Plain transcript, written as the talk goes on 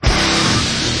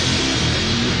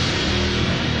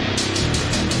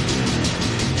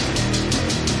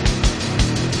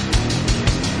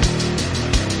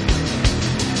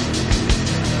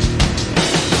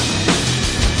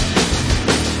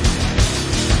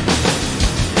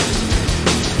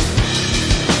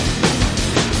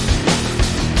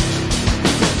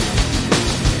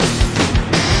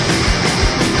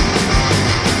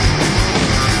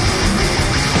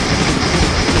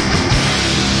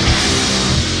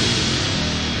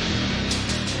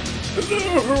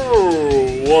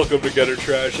Welcome to Gutter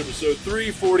Trash, episode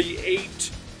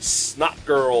 348, Snot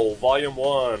Girl, Volume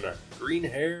 1, Green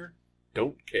Hair,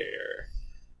 Don't Care,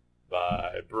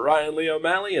 by Brian Lee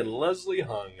O'Malley and Leslie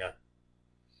Hung.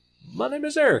 My name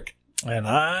is Eric. And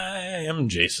I am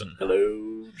Jason.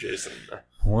 Hello, Jason.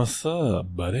 What's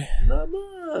up, buddy? Not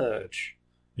much.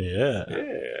 Yeah.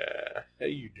 Yeah. How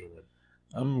you doing?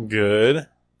 I'm good.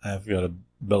 I've got a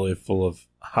belly full of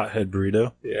hothead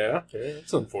burrito. Yeah,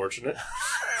 it's unfortunate.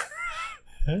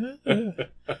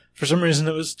 For some reason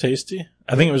it was tasty.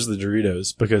 I think it was the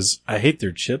Doritos because I hate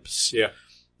their chips. Yeah.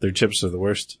 Their chips are the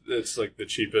worst. It's like the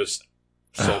cheapest,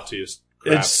 saltiest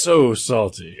crap. It's so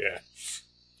salty. Yeah.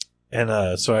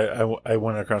 And so I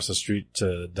went across the street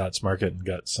to Dots Market and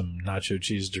got some nacho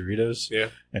cheese Doritos. Yeah.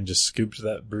 And just scooped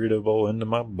that burrito bowl into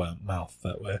my mouth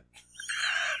that way.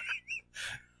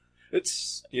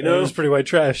 It's, It was pretty white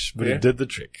trash, but Yeah. it did the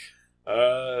trick.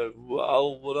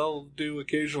 What I'll do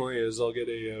occasionally is I'll get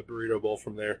a burrito bowl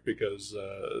from there because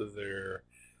their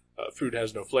food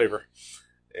has no flavor,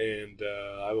 and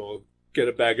I will get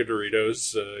a bag of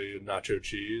Doritos, nacho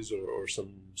cheese, or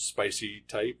some spicy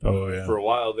type. Oh, yeah. For a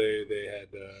while they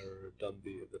had done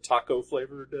the taco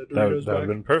flavored Doritos. That would bag. have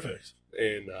been perfect.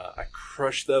 And I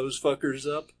crush those fuckers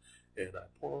up and I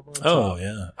pour them on top. Oh,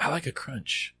 yeah. I like a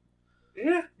crunch.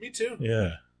 Yeah, me too.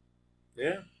 Yeah.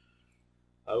 Yeah.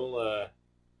 I will,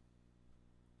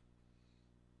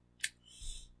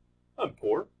 I'm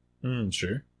poor.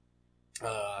 Sure.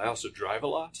 I also drive a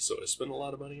lot, so I spend a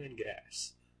lot of money on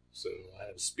gas. So I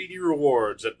have speedy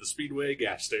rewards at the Speedway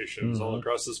gas stations all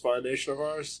across this fine nation of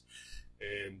ours,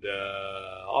 and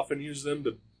often use them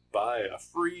to buy a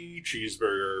free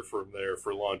cheeseburger from there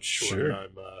for lunch when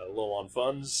I'm low on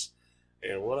funds.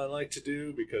 And what I like to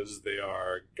do, because they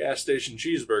are gas station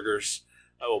cheeseburgers,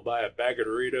 I will buy a bag of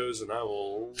Doritos and I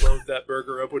will load that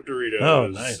burger up with Doritos. Oh,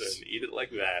 nice. And eat it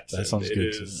like that. That sounds good.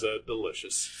 It is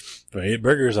delicious. If I ate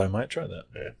burgers, I might try that.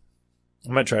 Yeah.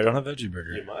 I might try it on a veggie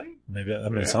burger. You might. Maybe. I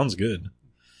mean, it sounds good.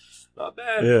 Not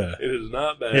bad. Yeah. It is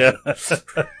not bad. Yeah.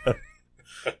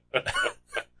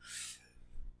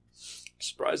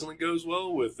 Surprisingly goes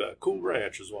well with Cool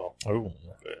Ranch as well. Oh.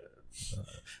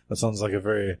 That sounds like a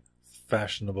very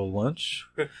fashionable lunch.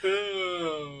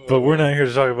 But we're not here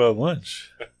to talk about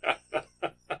lunch.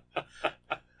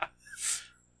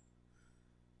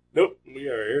 Nope. We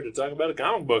are here to talk about a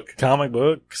comic book. Comic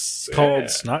books called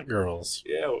Snot Girls.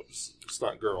 Yeah,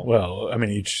 Snot Girl. Well, I mean,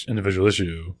 each individual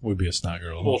issue would be a Snot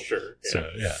Girl. Well, sure. Yeah. So,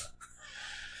 yeah.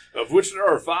 Of which there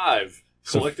are 5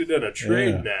 collected in a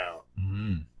trade now.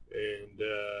 Mm-hmm. And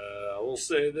I will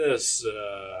say this,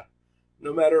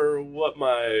 no matter what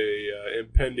my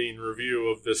impending review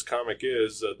of this comic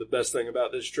is, the best thing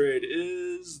about this trade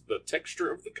is the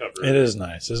texture of the cover. It is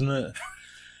nice, isn't it?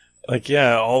 Like,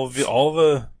 yeah, all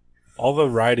the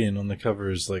writing on the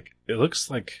cover is like, it looks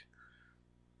like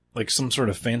some sort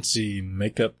of fancy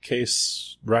makeup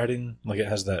case writing. Like it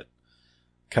has that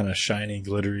kind of shiny,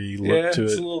 glittery look to it. Yeah,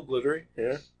 it's a little glittery.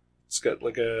 Yeah, it's got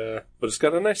but it's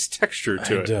got a nice texture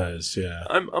to it. It does, yeah.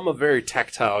 I'm a very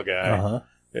tactile guy. Uh-huh.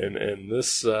 And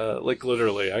this, like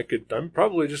literally, I'm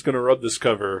probably just going to rub this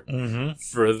cover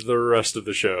for the rest of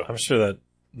the show. I'm sure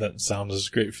that sound is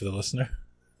great for the listener.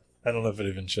 I don't know if it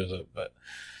even shows up, but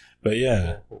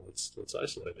yeah. Well, let's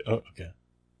isolate it. Oh, okay.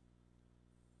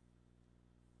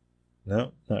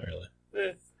 No, not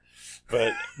really.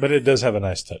 But it does have a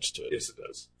nice touch to it. Yes, it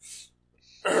does.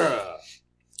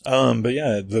 But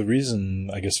yeah, the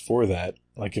reason, I guess, for that,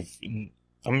 like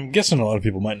I'm guessing a lot of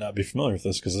people might not be familiar with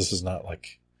this because this is not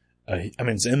like,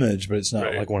 it's Image, but it's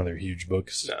not like one of their huge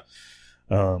books.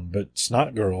 No. But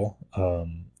Snot Girl,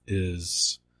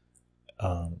 is,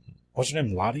 what's her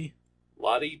name? Lottie?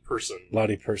 Lottie Person.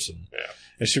 Lottie Person. Yeah.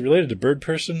 Is she related to Bird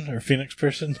Person or Phoenix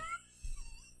Person?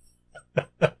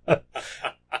 But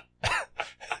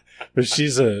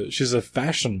she's a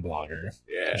fashion blogger.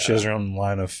 Yeah. She has her own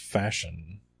line of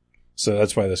fashion. So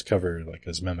that's why this cover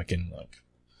is mimicking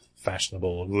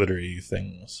fashionable glittery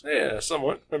things. Yeah,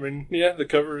 somewhat. I mean, yeah, the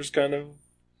cover is kind of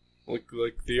like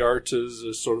the art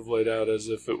is sort of laid out as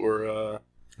if it were a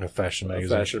fashion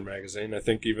magazine. I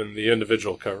think even the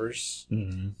individual covers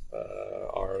Mm-hmm.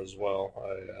 are as well.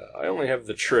 I only have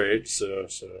the trade, so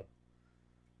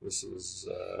this is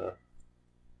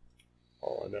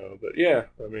all I know. But yeah,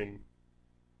 I mean,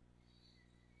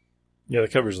 yeah, the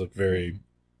covers look very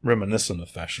reminiscent of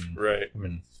fashion, right? I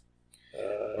mean,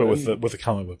 but with a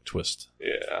comic book twist.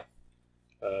 Yeah,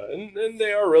 and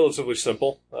they are relatively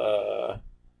simple.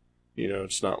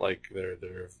 It's not like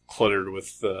they're cluttered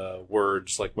with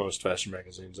words like most fashion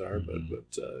magazines are, Mm-hmm. but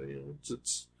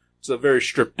it's a very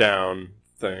stripped down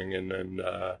thing, and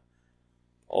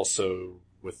Also,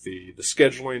 with the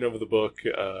scheduling of the book,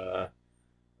 the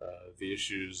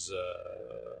issues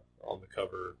on the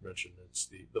cover mention it's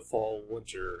the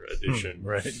fall-winter edition.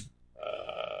 Right.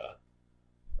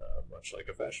 Much like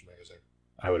a fashion magazine.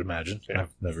 I would imagine. Yeah.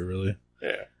 I've never really...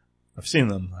 Yeah. I've seen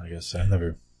them, I guess. I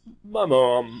never... My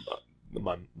mom...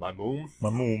 My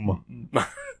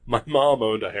mom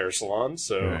owned a hair salon,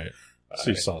 so... Right.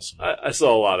 So you saw some. I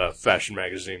saw a lot of fashion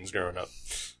magazines growing up.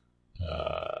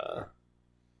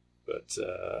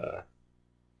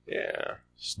 Yeah.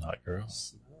 Snot Girl.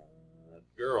 Snot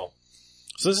Girl.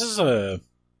 So this is a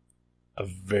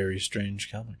very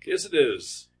strange comic. Yes, it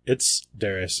is. It's,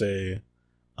 dare I say,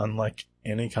 unlike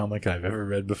any comic I've ever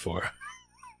read before.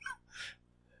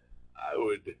 I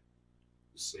would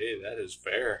say that is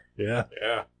fair. Yeah.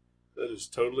 Yeah. That is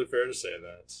totally fair to say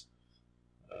that.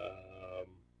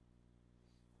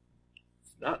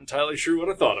 Not entirely sure what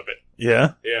I thought of it.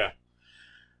 Yeah? Yeah.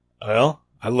 Well,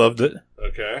 I loved it.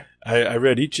 Okay. I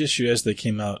read each issue as they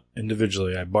came out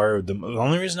individually. I borrowed them. The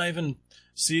only reason I even...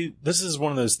 See, this is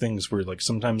one of those things where, like,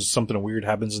 sometimes something weird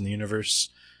happens in the universe,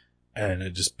 and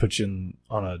it just puts you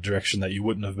on a direction that you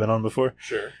wouldn't have been on before.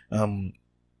 Sure.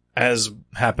 As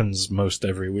happens most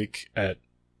every week at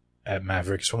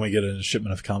Mavericks, when we get a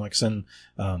shipment of comics in,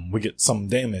 we get some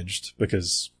damaged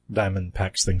because Diamond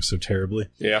packs things so terribly.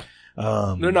 Yeah.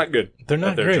 They're not good. They're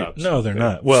not great. Jobs. No, they're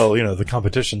not. Well, the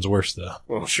competition's worse though.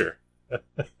 Well, sure.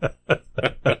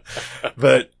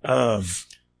 But,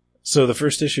 so the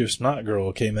first issue of Snot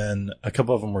Girl came in, a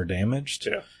couple of them were damaged.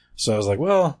 Yeah. So I was like,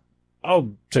 well,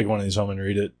 I'll take one of these home and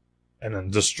read it and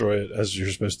then destroy it as you're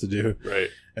supposed to do. Right.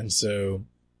 And so,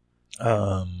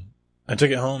 I took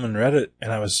it home and read it,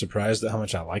 and I was surprised at how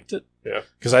much I liked it. Yeah.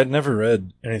 Because I'd never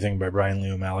read anything by Brian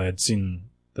Lee O'Malley. I'd seen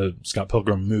the Scott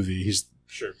Pilgrim movie.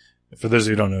 Sure. For those of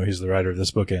you who don't know, he's the writer of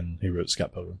this book, and he wrote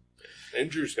Scott Pilgrim.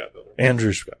 Andrew Scott Pilgrim.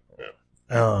 Andrew Scott.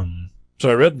 Yeah. So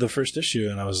I read the first issue,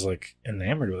 and I was like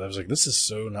enamored with it. I was like, this is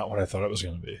so not what I thought it was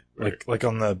going to be. Right. Like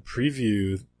on the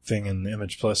preview thing in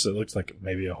Image Plus, it looked like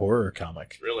maybe a horror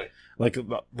comic. Really? Like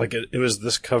it was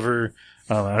this cover.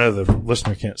 I know the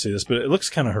listener can't see this, but it looks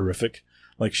kind of horrific.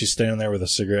 Like she's standing there with a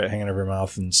cigarette hanging over her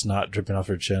mouth and snot dripping off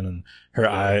her chin, and her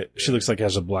eye, she looks like she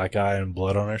has a black eye and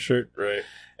blood on her shirt. Right.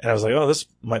 And I was like, oh, this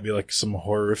might be like some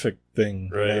horrific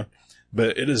thing. Right. You know?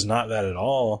 But it is not that at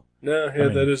all. No, yeah, I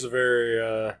mean, that is a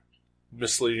very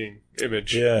misleading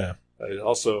image. Yeah. It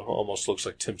also almost looks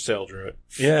like Tim Sale drew it.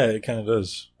 Yeah, it kind of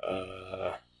does.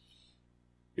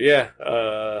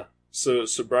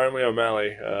 So Brian Lee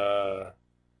O'Malley,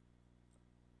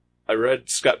 I read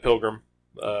Scott Pilgrim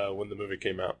when the movie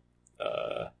came out.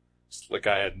 Like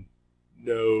I had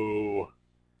no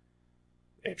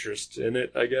interest in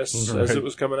it, I guess, Right. as it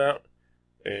was coming out.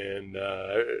 And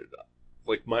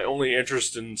like my only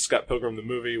interest in Scott Pilgrim the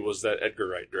movie was that Edgar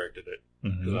Wright directed it,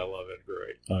 because I love Edgar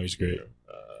Wright. Oh, he's great.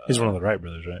 He's one of the Wright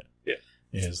brothers, right? Yeah.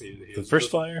 He is. He The is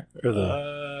first flyer?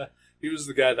 Or he was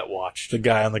the guy that watched. the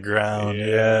guy on the ground? Yeah.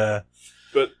 Yeah.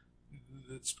 But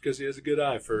it's because he has a good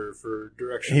eye for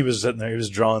direction. He was sitting there, he was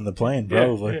drawing the plane, Yeah,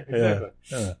 probably. yeah, exactly.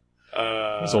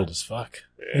 Yeah. He's old as fuck.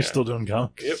 Yeah. He's still doing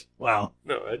comics. Yep. Wow.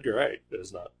 No, Edgar Wright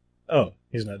does not. Oh,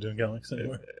 he's not doing comics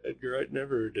anymore. Edgar Wright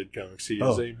never did comics. He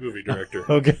Oh. is a movie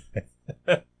director. Okay.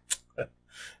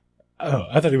 Oh,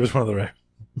 I thought he was one of the Wright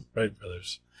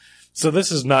brothers. So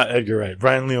this is not Edgar Wright.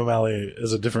 Brian Lee O'Malley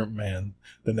is a different man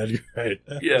than Edgar Wright.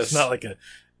 Yes. It's not like a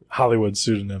Hollywood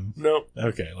pseudonym. No.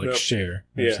 Okay, like Nope. Cher.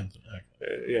 Or Yeah. something.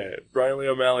 Okay. Yeah. Brian Lee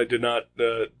O'Malley did not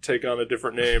take on a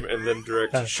different name and then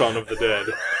direct Shaun of the Dead.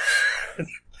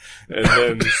 And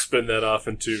then spin that off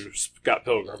into Scott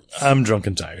Pilgrim. I'm drunk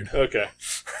and tired. Okay.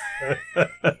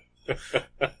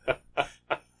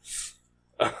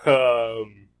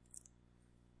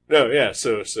 No, yeah,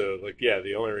 so like, yeah,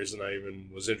 the only reason I even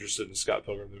was interested in Scott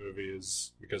Pilgrim the movie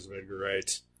is because of Edgar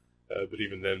Wright. But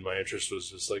even then, my interest was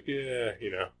just like, yeah,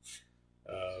 you know.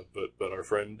 But our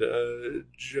friend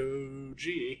Joe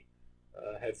G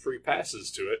had free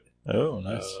passes to it. Oh,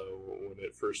 nice. When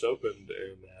it first opened,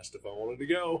 and asked if I wanted to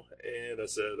go, and I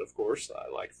said, of course, I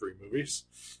like free movies.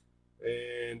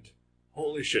 And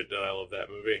holy shit, did I love that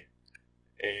movie.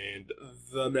 And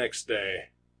the next day,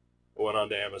 I went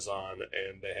onto Amazon,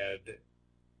 and they had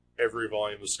every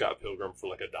volume of Scott Pilgrim for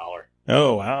like $1.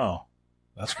 Oh, wow.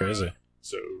 That's crazy.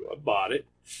 So I bought it,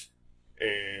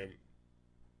 and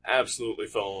absolutely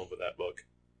fell in love with that book.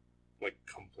 Like,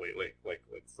 completely. Like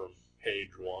from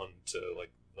page 1 to,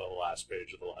 like, the last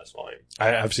page of the last volume.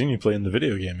 I've seen you play in the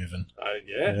video game even.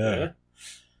 Yeah.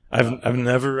 I've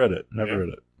never read it. Never read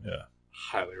it. Yeah.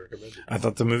 Highly recommended. I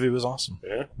thought the movie was awesome.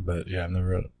 Yeah. But yeah, I've never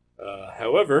read it.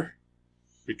 However,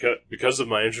 because of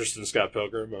my interest in Scott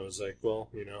Pilgrim, I was like, well,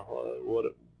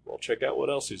 I'll check out what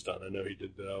else he's done. I know he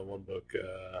did one book,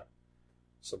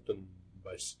 something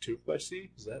by Tooth by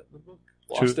Sea. Is that the book?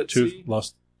 Lost at Sea.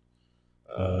 Lost.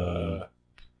 I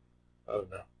don't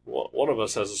know. One of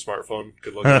us has a smartphone.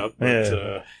 Could look it up.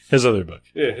 But, his other book.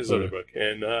 Yeah, his other book,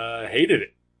 and hated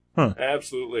it. Huh.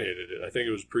 Absolutely hated it. I think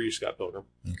it was pre Scott Pilgrim.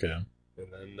 Okay. And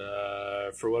then,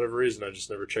 for whatever reason, I just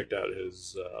never checked out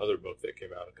his other book that came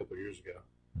out a couple years ago,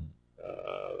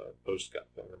 post Scott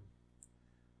Pilgrim.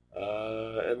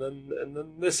 And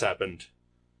then this happened,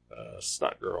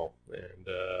 Snot Girl, and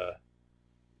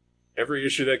every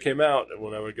issue that came out,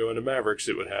 when I would go into Mavericks,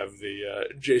 it would have the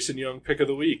Jason Young Pick of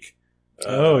the Week.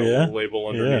 Label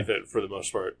underneath it for the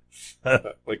most part.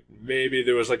 Like maybe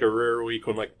there was like a rare week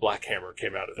when like Black Hammer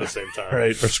came out at the same time,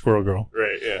 right? Or Squirrel Girl,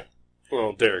 right? Yeah.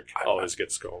 Well, Derek always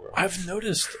gets Squirrel Girl. I've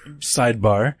noticed,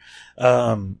 sidebar,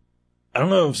 I don't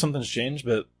know if something's changed,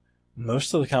 but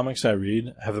most of the comics I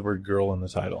read have the word girl in the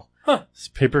title. Huh. It's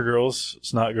Paper Girls,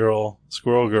 Snot Girl,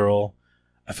 Squirrel Girl.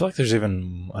 I feel like there's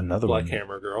even another Black one.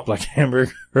 Hammer Girl. Black Hammer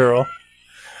Girl.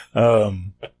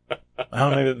 I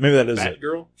don't know, maybe that is it.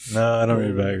 Batgirl? No, I don't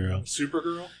read Batgirl.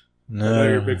 Supergirl? No. I know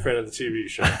you're a big fan of the TV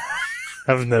show.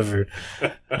 I've never.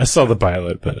 I saw the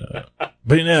pilot, but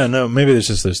yeah, no, maybe it's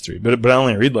just those three. But I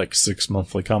only read like 6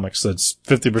 monthly comics. That's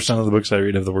 50% of the books I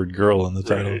read have the word girl in the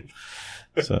title. Right.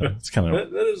 So it's kind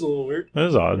of that is a little weird. That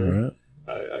is odd, right?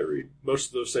 I read most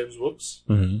of those same books.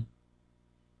 Mm-hmm.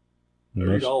 I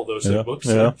read all of those same books.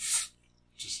 Yeah.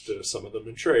 Just some of them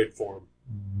in trade form,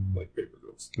 like Paper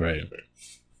Girls. Right.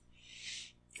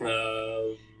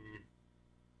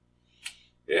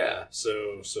 Yeah,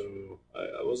 so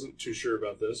I wasn't too sure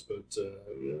about this, but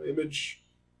Image,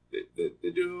 they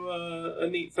do a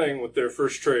neat thing with their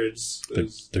first trades.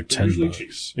 They're $10.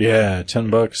 Cheap. Yeah,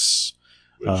 $10.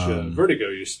 Which Vertigo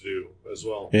used to do as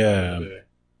well. Yeah. I'm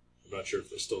not sure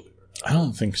if they still do or not. I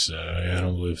don't think so. Yeah, I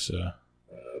don't believe so.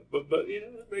 But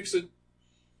it makes it.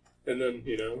 And then,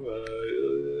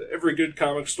 every good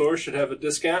comic store should have a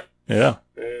discount. Yeah.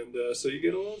 And so you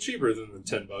get a little cheaper than the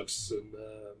 $10 in my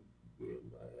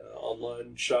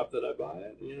online shop that I buy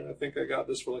it. I think I got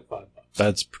this for like $5.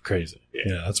 That's crazy.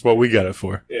 Yeah, that's what we got it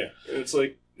for. Yeah. And it's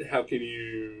like, how can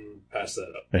you pass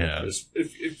that up? Yeah.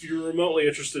 If you're remotely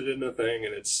interested in a thing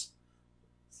and it's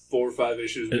 4 or 5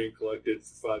 issues being collected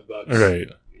for $5.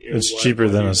 Right. It's cheaper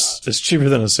than a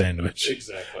sandwich.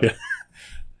 Exactly.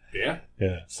 Yeah.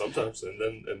 Yeah. Sometimes, and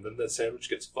then that sandwich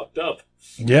gets fucked up.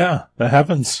 Yeah, that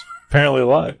happens apparently a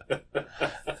lot.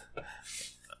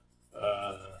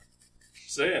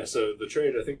 So the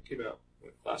trade I think came out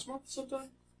last month sometime.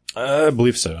 I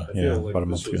believe so. I feel like about a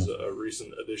month this was ago. a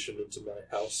recent addition into my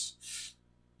house.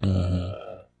 Mm-hmm.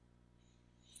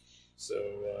 So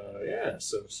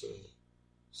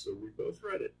we both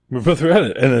read it. We both read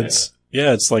it, and it's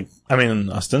like, I mean,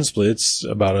 ostensibly it's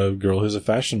about a girl who's a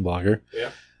fashion blogger.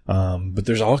 Yeah. But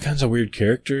there's all kinds of weird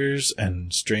characters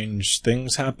and strange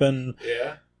things happen.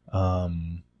 Yeah.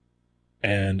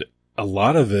 And a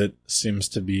lot of it seems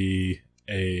to be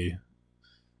a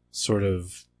sort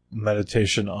of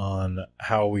meditation on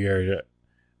how we are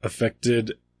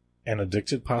affected and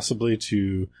addicted possibly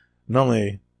to not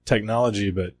only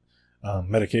technology, but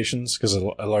medications, because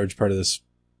a large part of this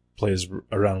plays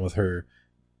around with her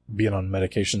being on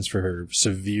medications for her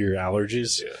severe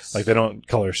allergies. Yes. Like, they don't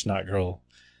call her Snot Girl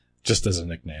just as a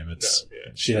nickname.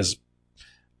 She has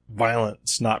violent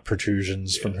snot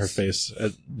protrusions from her face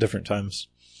at different times.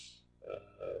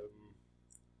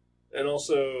 And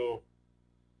also,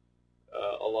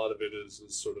 a lot of it is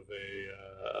sort of a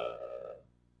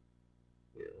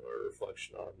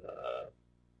reflection on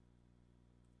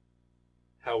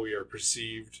how we are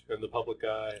perceived in the public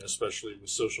eye, and especially with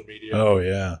social media. Oh,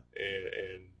 yeah.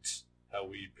 And how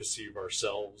we perceive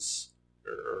ourselves,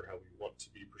 or how we want to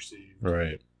be perceived.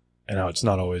 Right. And how it's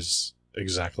not always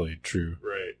exactly true.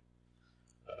 Right.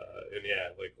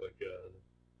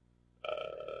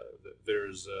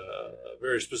 There's a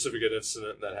very specific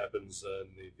incident that happens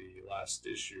in the last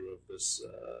issue of this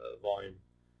volume,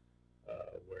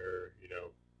 where,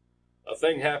 a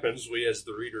thing happens. We as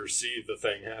the reader see the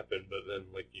thing happen, but then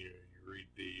you read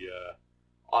the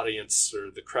audience or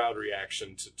the crowd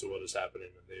reaction to what is happening,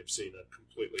 and they've seen a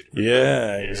completely different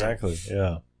thing. Exactly.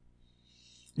 Yeah.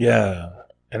 Yeah.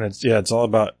 And it's all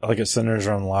about, like, it centers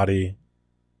around Lottie.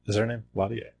 Is her name?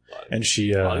 Lottie? Yeah. Lottie. And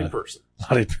she, Lottie Person.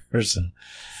 Lottie Person.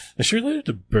 Is she related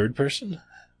to Bird Person?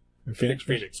 Or Phoenix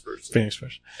Person. Phoenix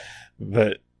Person.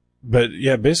 But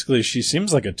yeah, basically she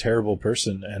seems like a terrible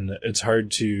person, and it's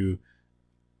hard to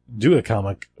do a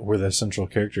comic where the central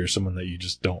character is someone that you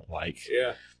just don't like.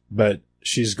 Yeah. But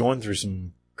she's going through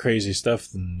some crazy stuff,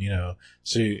 then,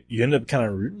 so you end up kind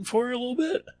of rooting for her a little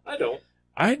bit. I don't.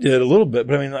 I did a little bit,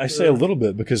 but I mean, I say a little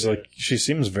bit because like she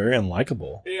seems very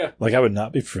unlikable. Yeah. Like I would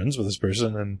not be friends with this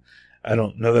person, and I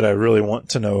don't know that I really want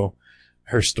to know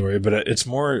her story, but it's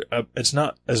more, it's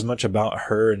not as much about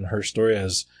her and her story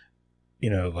as,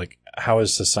 like how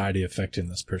is society affecting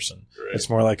this person? Right. It's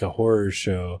more like a horror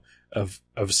show of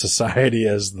society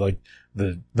as like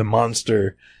the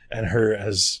monster and her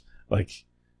as like,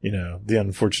 the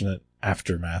unfortunate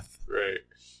aftermath. Right.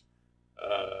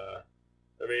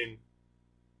 I mean,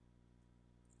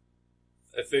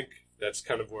 I think that's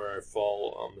kind of where I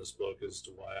fall on this book as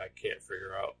to why I can't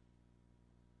figure out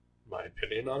my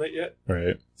opinion on it yet.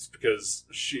 Right. It's because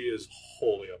she is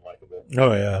wholly unlikable.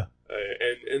 Oh yeah.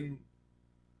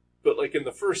 But like in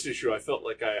the first issue, I felt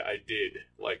like I did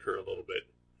like her a little bit.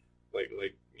 Like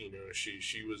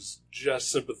she was just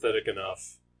sympathetic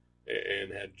enough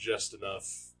and had just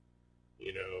enough,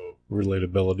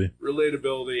 relatability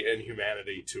and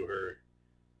humanity to her.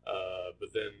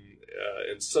 But then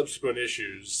in subsequent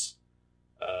issues,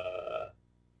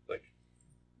 like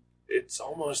it's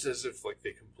almost as if like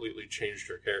they completely changed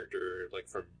her character, like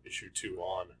from issue 2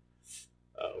 on,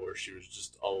 where she was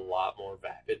just a lot more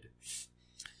vapid.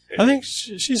 I think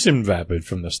she seemed vapid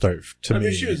from the start to me. I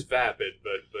mean, she was vapid,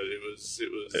 but it was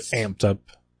amped up.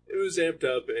 It was amped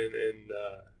up, and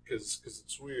because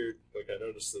it's weird. Like I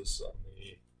noticed this on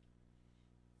the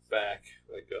back.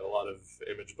 Like a lot of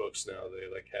Image books now, they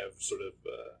like have sort of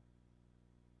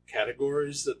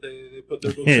categories that they put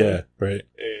their books in. Yeah, right.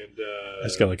 And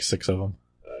it's got like 6 of them.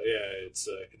 Yeah, it's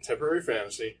contemporary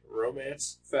fantasy,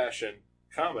 romance, fashion,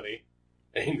 comedy,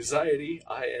 anxiety,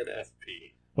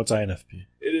 INFP. What's INFP?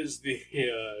 It is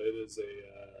a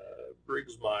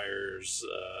Briggs Myers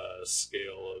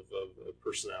scale of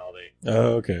personality.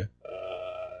 Oh, okay.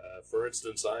 For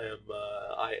instance, I am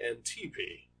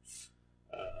INTP.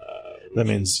 That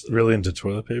means really into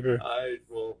toilet paper?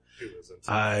 Who isn't?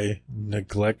 I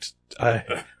neglect.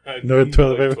 I no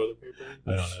toilet paper?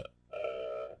 I don't know.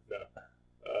 No.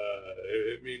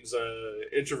 It means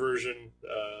introversion.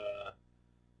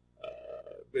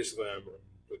 Basically, I'm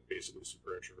basically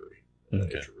super introverted,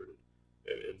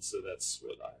 and so that's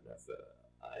what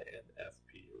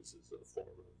INFP is a form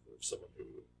of someone who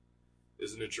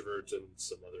is an introvert and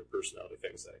some other personality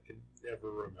things that I can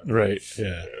never remember. Right.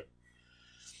 Yeah.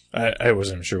 I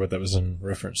wasn't sure what that was in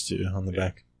reference to on the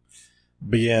back,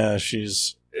 but yeah,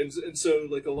 she's and so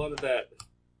like a lot of that,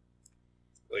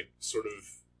 like sort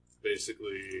of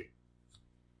basically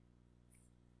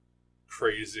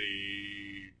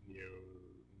crazy,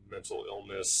 mental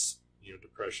illness,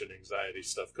 depression, anxiety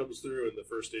stuff comes through in the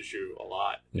first issue a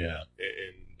lot. Yeah.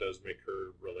 And does make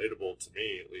her relatable to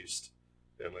me, at least.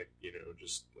 And, like,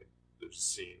 just, like, there's a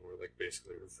scene where, like,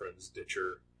 basically her friends ditch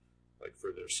her, like,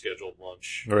 for their scheduled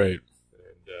lunch. Right.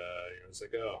 And, it's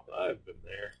like, oh, I've been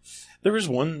there. There was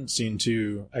one scene,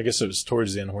 too, I guess it was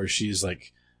towards the end, where she's,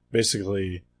 like,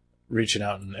 basically reaching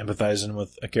out and empathizing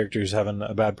with a character who's having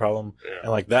a bad problem. Yeah.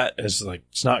 And, like, that is, like,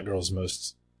 Snot Girl's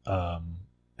most...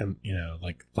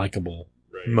 like likable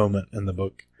moment in the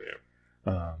book.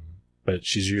 Yeah. But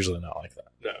she's usually not like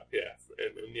that. No, yeah.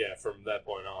 And yeah, from that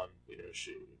point on,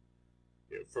 she,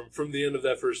 from the end of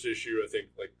that first issue, I think,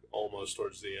 like, almost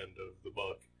towards the end of the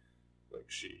book, like,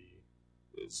 she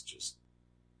is just,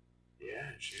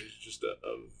 she's just a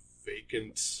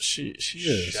vacant, she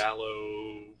is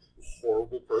shallow,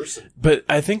 horrible person. But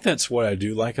I think that's what I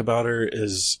do like about her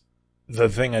is, the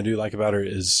thing I do like about her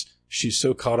is, she's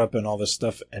so caught up in all this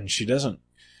stuff, and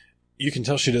you can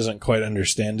tell she doesn't quite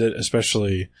understand it,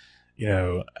 especially,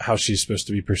 how she's supposed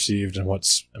to be perceived and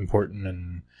what's important.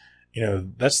 And,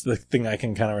 that's the thing I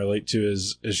can kind of relate to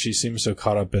is she seems so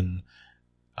caught up in,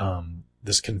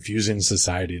 this confusing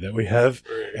society that we have.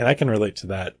 Right. And I can relate to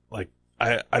that. Like,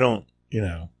 I don't,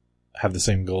 have the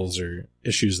same goals or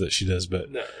issues that she does, but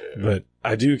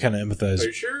I do kind of empathize. Are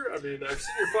you sure? I mean, I've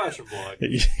seen your fashion blog.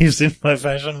 You've seen my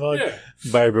fashion blog? Yeah.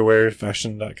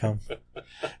 BuyerBewareFashion.com.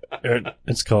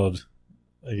 It's called,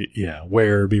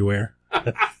 Wear Beware.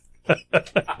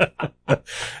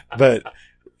 But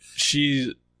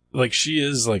she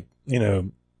is like,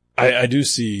 I do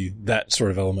see that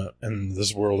sort of element in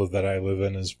this world that I live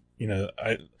in is,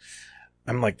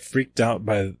 I'm like freaked out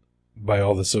by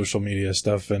all the social media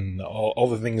stuff and all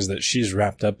the things that she's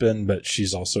wrapped up in, but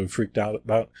she's also freaked out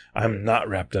about. I'm not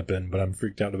wrapped up in, but I'm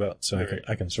freaked out about. So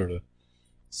I can sort of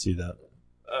see that.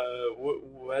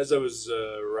 As I was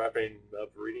wrapping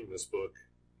up reading this book,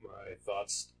 my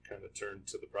thoughts kind of turned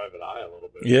to the Private Eye a little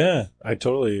bit. Yeah, I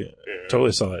totally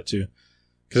saw that too.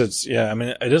 Because it's, I mean,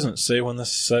 it doesn't say when this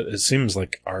is set. It seems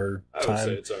like our I would time.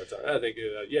 say it's our time. I think,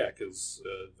 because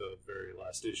the very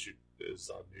last issue is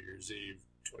on New Year's Eve,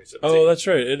 2017. Oh, that's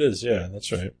right. It is. Yeah,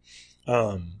 that's right.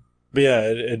 But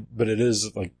yeah, but it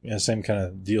is like same kind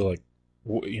of deal. Like,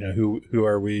 who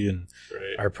are we and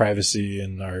right. our privacy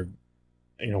and our,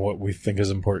 what we think is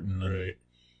important. And, right.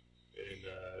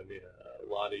 And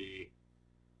Lottie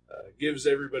gives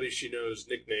everybody she knows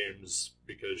nicknames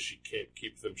because she can't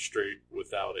keep them straight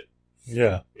without it.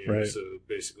 Yeah, right. So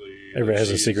basically, everybody has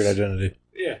a secret identity.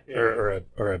 Yeah. Or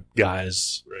a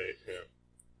guise. Right. Yeah.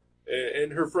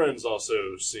 And her friends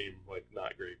also seem like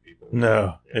not great people.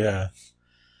 No. Yeah.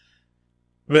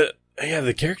 But yeah,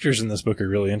 the characters in this book are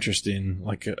really interesting.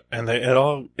 Like, and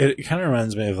it kind of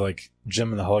reminds me of like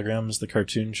Jim and the Holograms, the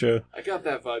cartoon show. I got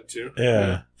that vibe too.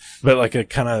 Yeah. But like a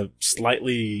kind of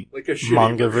slightly like a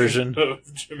manga version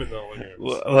of Jim and the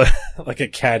Holograms. Like a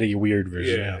catty, weird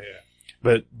version. Yeah.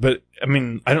 But I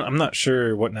mean, I'm not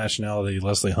sure what nationality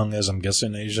Leslie Hung is. I'm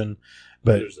guessing Asian.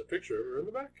 But there's a picture of her in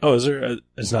the back. Oh, is there?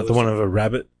 It's not the one of a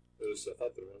rabbit. I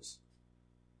thought there was.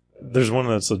 There's one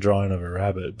that's a drawing of a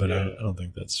rabbit, but yeah. I don't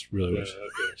think that's really what okay.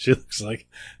 she looks like.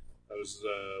 I was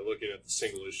looking at the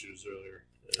single issues earlier.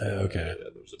 Okay.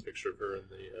 There was a picture of her in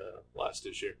the last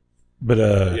issue. But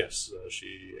yes,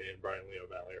 she and Brian Lee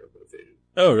O'Malley are both Asian.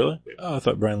 Oh, really? Yeah. Oh, I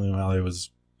thought Brian Lee O'Malley was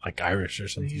like Irish or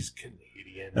something. He's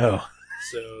Canadian. Oh,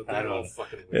 so they're all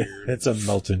fucking weird. It's a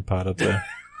melting pot up there.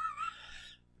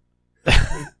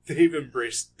 They've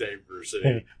embraced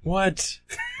diversity. What?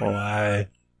 Why?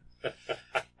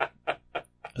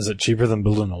 Is it cheaper than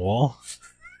building a wall?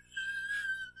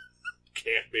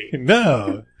 Can't be.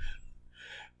 No.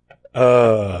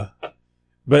 But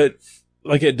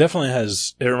like it definitely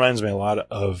has. It reminds me a lot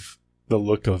of the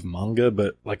look of manga,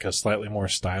 but like a slightly more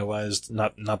stylized,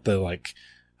 not the like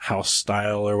house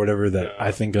style or whatever that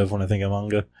I think of when I think of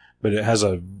manga. But it has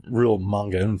a real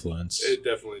manga influence. It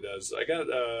definitely does. I got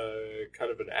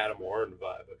kind of an Adam Warren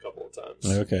vibe a couple of times.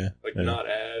 Okay. Like not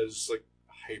as like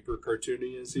hyper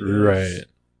cartoony as he does. Right.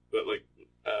 But like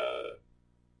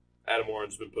Adam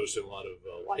Warren's been posting a lot of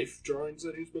life drawings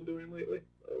that he's been doing lately,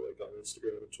 like on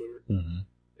Instagram and Twitter. Mm-hmm.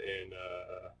 And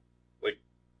like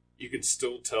you can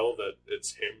still tell that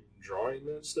it's him drawing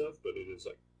that stuff, but it is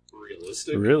like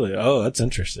realistic. Really? Oh, that's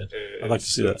interesting. I'd like to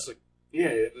see that. Like, yeah,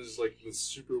 it is like this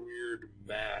super weird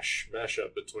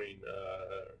mashup between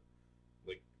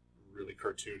like really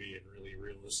cartoony and really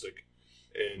realistic.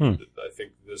 And I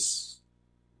think this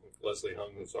Leslie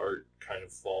Hung's art kind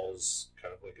of falls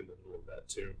kind of like in the middle of that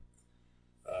too.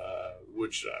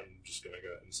 Which I'm just gonna go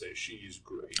ahead and say she's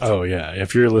great. Oh yeah,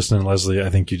 if you're listening, Leslie, I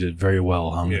think you did very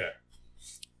well, Hung. Yeah.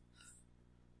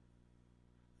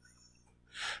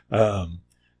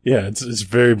 Yeah, it's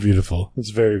very beautiful. It's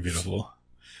very beautiful.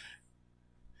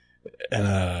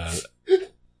 And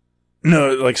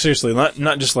no, like seriously,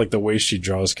 not just like the way she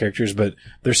draws characters, but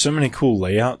there's so many cool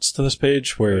layouts to this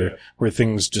page where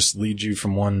things just lead you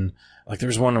from one. Like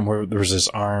there's one where there was this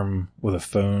arm with a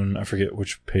phone. I forget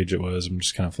which page it was. I'm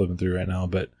just kind of flipping through right now,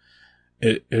 but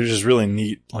it was just really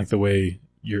neat, like the way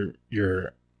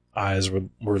your eyes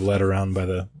were led around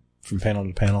from panel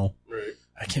to panel. Right.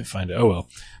 I can't find it. Oh well,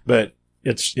 but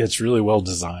it's really well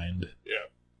designed. Yeah.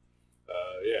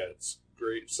 Yeah, it's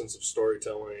great sense of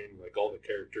storytelling. Like all the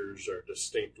characters are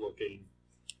distinct looking.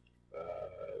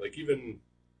 Like even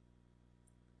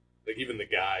the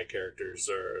guy characters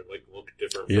are like look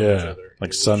different from each other.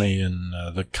 Like Sonny and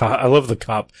the cop. I love the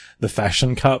cop, the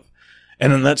fashion cop.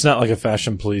 And then that's not like a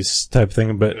fashion police type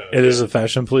thing, but it is a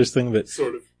fashion police thing. But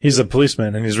sort of. He's a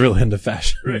policeman and he's really into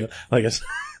fashion. Right. Like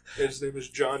his name is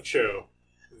John Cho,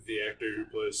 the actor who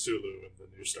plays Sulu in the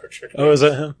new Star Trek. Oh, is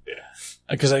that him? Yeah.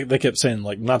 Because they kept saying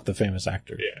like not the famous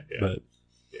actor. Yeah. But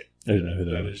I didn't know who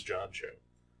that was. That is John Cho.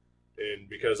 And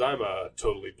because I'm a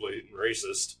totally blatant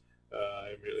racist,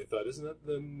 I immediately thought, isn't that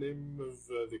the name of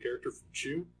the character from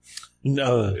Chew?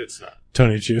 No, it's not.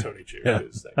 Tony Chew. Tony Chew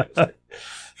is that guy's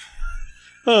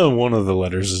name. One of the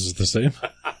letters is the same.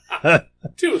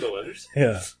 Two of the letters.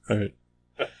 Yeah. All right.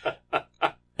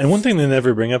 And one thing they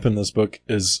never bring up in this book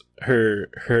is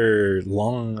her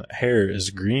long hair is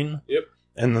green. Yep.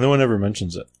 And no one ever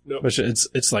mentions it. Nope. But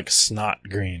it's like snot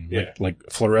green. Yeah.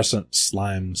 Like fluorescent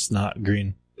slime snot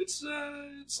green.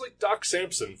 It's like Doc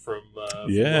Samson from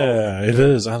yeah, it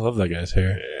is. I love that guy's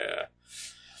hair. Yeah.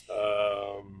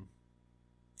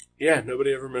 Yeah,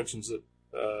 nobody ever mentions it.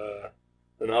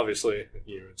 And obviously,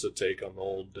 it's a take on the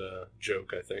old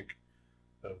joke, I think,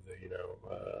 of the,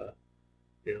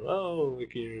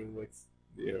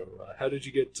 how did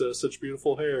you get such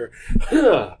beautiful hair?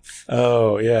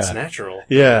 Oh, yeah. It's natural.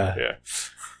 Yeah.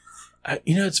 Yeah.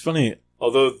 It's funny.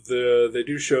 Although they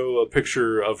do show a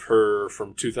picture of her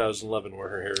from 2011 where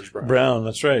her hair is brown. Brown,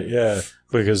 that's right, yeah.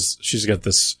 Because she's got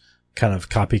this kind of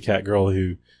copycat girl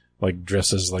who, like,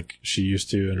 dresses like she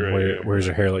used to and wears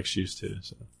her hair like she used to.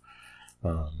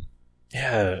 So,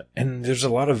 yeah, and there's a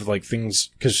lot of, like, things,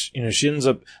 because, you know, she ends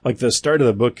up, like, the start of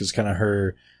the book is kind of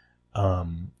her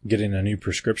getting a new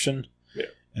prescription. Yeah.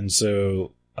 And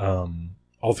so,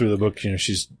 all through the book, you know,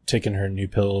 she's taking her new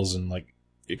pills, and, like,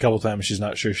 a couple times she's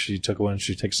not sure she took one,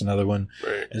 she takes another one.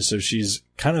 Right. And so she's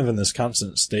kind of in this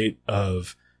constant state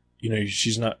of, you know,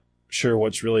 she's not sure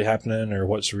what's really happening or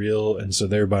what's real. And so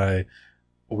thereby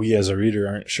we as a reader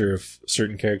aren't sure if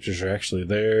certain characters are actually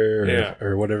there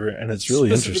or whatever. And it's really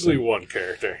specifically interesting. one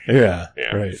character. Yeah.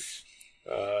 Yeah. Right.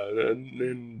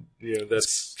 And you know,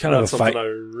 that's kind of a something fight. I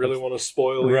really want to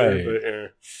spoil Right.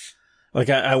 either, but Like,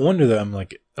 I wonder though, I'm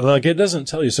like it doesn't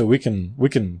tell you, so we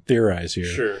can theorize here.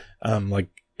 Sure. Like,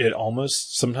 it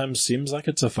almost sometimes seems like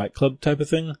it's a Fight Club type of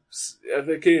thing. At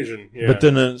occasion, yeah. But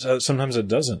then sometimes it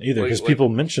doesn't either, because Like people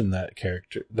mention that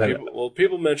character.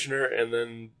 People mention her, and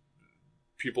then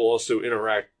people also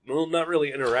interact. Well, not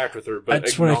really interact with her, but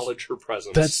acknowledge her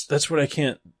presence. That's what I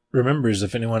can't remember, is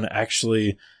if anyone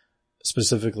actually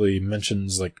specifically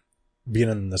mentions, like, being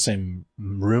in the same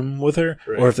room with her,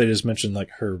 Right. or if they just mention, like,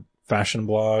 her fashion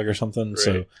blog or something. Right.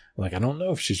 So, like, I don't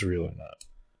know if she's real or not.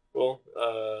 Well,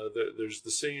 there's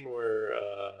the scene where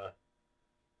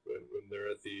when they're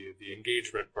at the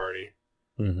engagement party,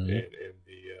 Mm-hmm. and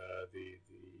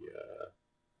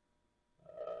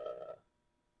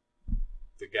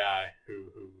the guy who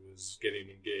is getting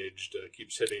engaged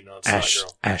keeps hitting on Side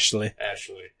Girl. Ashley.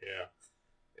 Ashley, yeah,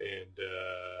 and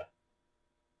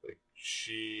like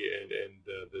she and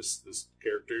this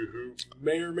character who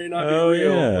may or may not be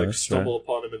real, yeah, like that's stumble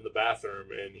upon him in the bathroom,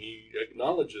 and he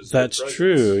acknowledges That's their presence.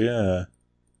 true, yeah.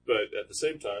 But at the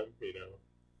same time, you know,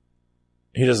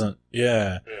 He doesn't,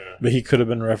 yeah. But he could have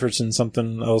been referencing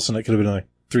something else, and it could have been like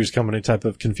Three's Company type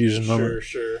of confusion moment.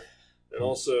 Sure. And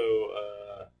also,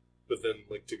 but then,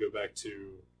 like, to go back to,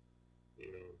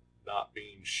 you know, not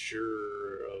being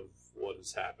sure of what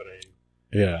is happening.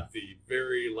 Yeah. The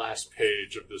very last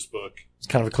page of this book It's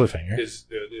kind of a cliffhanger. is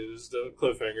the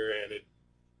cliffhanger, and it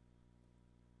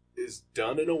is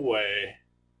done in a way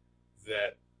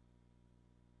that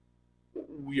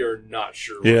we are not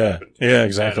sure what happened. Yeah,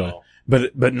 exactly. At all.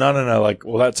 But not in a, like,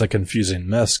 well, that's a confusing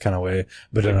mess kind of way,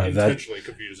 but in a, that Intentionally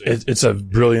confusing. it's a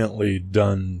brilliantly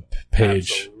done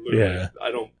page. Absolutely. Yeah.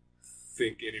 I don't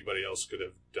think anybody else could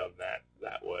have done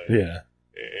that way. Yeah.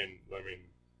 And I mean,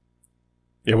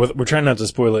 Yeah, we're trying not to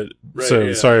spoil it, Right, so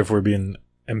yeah. sorry if we're being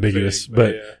ambiguous,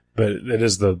 but but it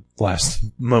is the last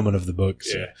moment of the book.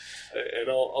 So. yeah. And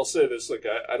I'll say this: like,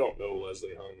 I don't know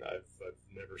Leslie Hung. I've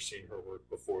never seen her work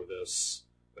before this.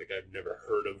 Like, I've never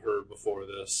heard of her before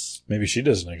this. Maybe she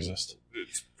doesn't exist.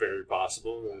 It's very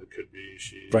possible. It could be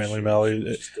Brian Lee O'Malley,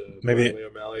 just, maybe- Brian Lee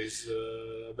O'Malley's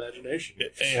imagination.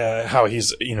 Yeah, how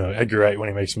he's, Edgar Wright when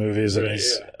he makes movies, and Right,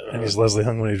 he's yeah. and he's Leslie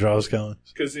Hung when he draws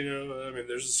comics. Because, I mean,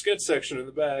 there's a sketch section in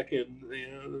the back,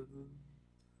 and,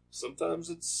 sometimes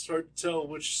it's hard to tell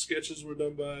which sketches were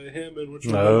done by him and which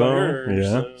were done by her.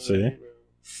 yeah, So, see?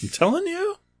 I'm telling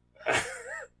you.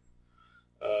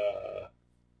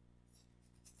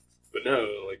 But no,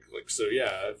 so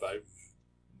yeah, I've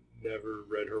never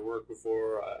read her work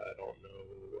before. I don't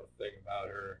know a thing about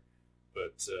her,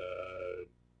 but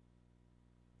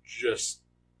just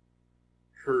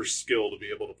her skill to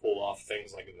be able to pull off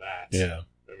things like that. Yeah,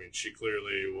 I mean, she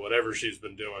clearly, whatever she's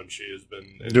been doing, she has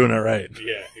been doing it right.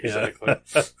 Yeah, exactly.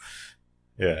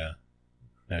 Yeah,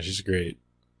 she's great.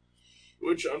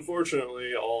 Which,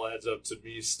 unfortunately, all adds up to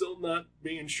me still not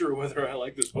being sure whether I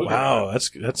like this book. Wow, or not.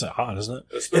 that's odd, isn't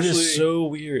it? Especially, It is so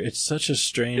weird. It's such a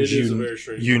strange, It is a very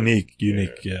strange unique,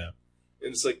 book. yeah.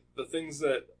 And it's like the things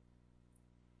that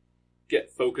get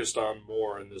focused on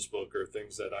more in this book are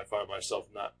things that I find myself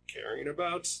not caring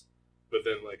about, but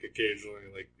then, like, occasionally,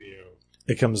 like,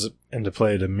 It comes into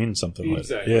play to mean something.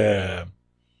 Exactly, Yeah.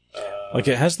 Like,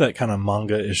 it has that kind of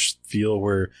manga-ish feel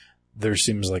where there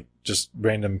seems like just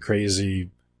random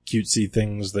crazy cutesy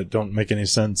things that don't make any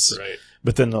sense. right.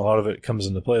 But then a lot of it comes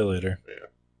into play later. Yeah.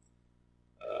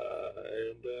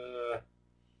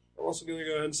 I'm also going to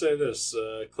go ahead and say this.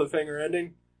 Cliffhanger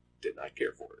ending, did not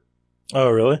care for it. Oh,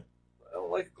 really? I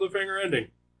don't like a cliffhanger ending.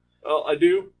 Well, I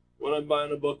do when I'm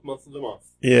buying a book month to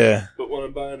month. Yeah. But when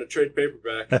I'm buying a trade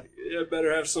paperback, it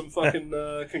better have some fucking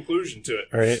conclusion to it.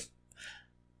 Right?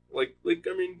 Like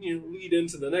I mean, lead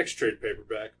into the next trade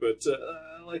paperback, but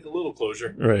I like a little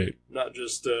closure. Right. Not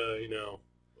just,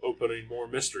 opening more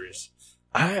mysteries.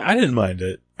 I didn't mind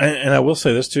it. And I will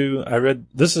say this too.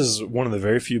 This is one of the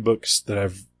very few books that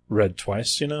I've read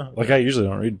twice, you know? Like, I usually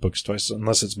don't read books twice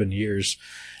unless it's been years.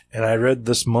 And I read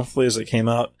this monthly as it came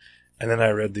out, and then I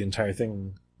read the entire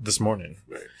thing this morning.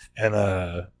 Right. And,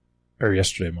 or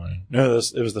yesterday morning. No,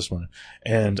 it was this morning.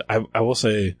 And I will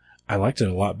say, I liked it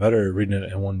a lot better reading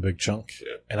it in one big chunk.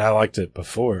 Yeah. And I liked it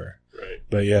before. Right.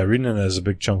 But yeah, reading it as a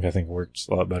big chunk, I think works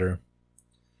a lot better.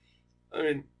 I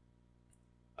mean,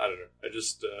 I don't know. I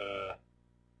just,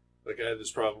 like, I had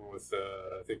this problem with,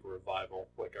 I think, Revival.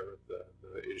 Like, I read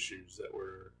the issues that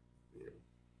were, you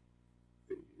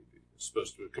know,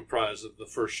 supposed to comprise of the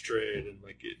first trade, and,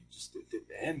 like, it didn't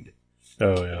end.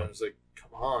 Oh, And yeah. I was like,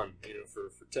 come on, you know, for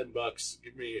 $10,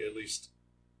 give me at least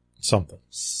Something.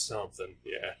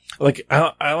 yeah. Like,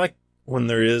 I like when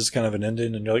there is kind of an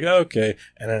ending and you're like, oh, okay.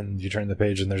 And then you turn the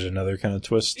page and there's another kind of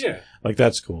twist. Yeah. Like,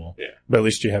 that's cool. Yeah. But at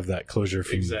least you have that closure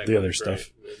from Exactly, the other right.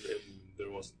 stuff. And there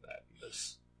wasn't that in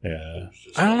this. Yeah. It was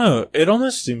just I don't know. It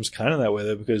almost seems kind of that way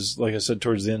though, because like I said,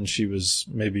 towards the end, she was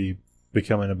maybe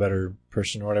becoming a better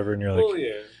person or whatever. And you're like, Well,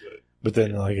 yeah, but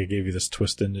then like it gave you this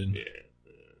twist ending. yeah.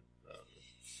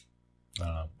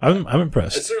 I'm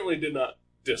impressed. I certainly did not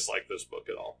dislike this book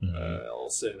at all. Mhm. I'll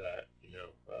say that, you know.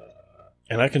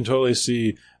 And I can totally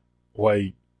see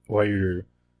why you're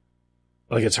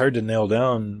like, it's hard to nail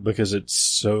down because it's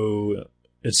so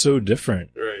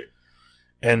different. Right.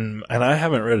 And I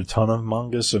haven't read a ton of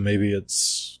manga, so maybe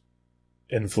its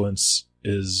influence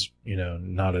is, you know,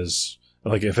 not as,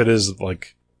 like, if it is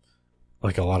like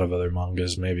a lot of other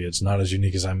mangas, maybe it's not as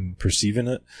unique as I'm perceiving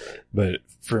it. Right. But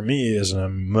for me, as a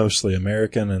mostly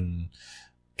American and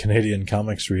Canadian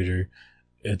comics reader,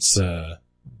 it's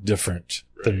different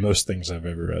than Right. most things I've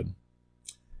ever read.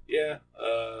 Yeah.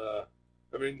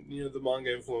 I mean, you know, the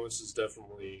manga influence is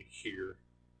definitely here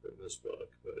in this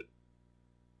book, but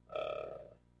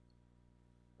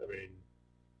I mean,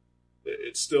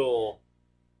 it's still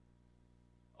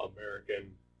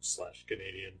American /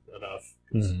 Canadian enough,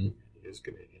 because Mhm. he is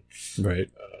Canadian. Right.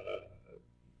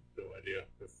 No idea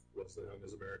if Leslie Hung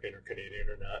is American or Canadian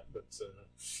or not, but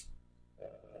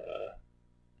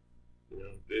you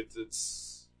know,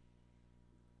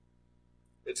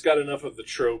 it's got enough of the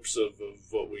tropes of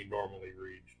what we normally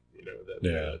read, you know, that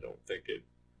Yeah. I don't think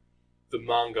the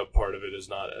manga part of it is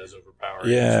not as overpowering.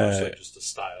 Yeah. It's mostly just a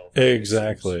style thing, it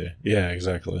Exactly. Yeah,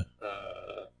 exactly. seems.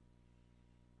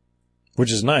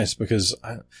 Which is nice because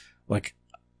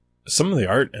some of the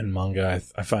art in manga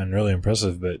I find really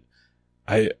impressive, but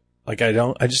I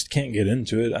just can't get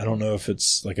into it. I don't know if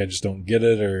it's like I just don't get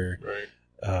it or right.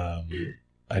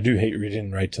 I do hate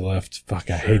reading right to left. Fuck,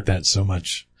 I Sure. hate that so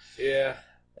much. Yeah.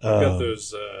 I've got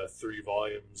those 3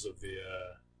 volumes of the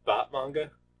Bat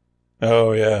manga.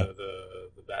 Oh yeah.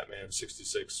 The Batman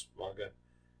 66 manga.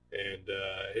 And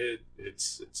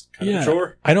it's kind of Yeah. a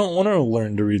chore. I don't want to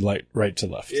learn to read right to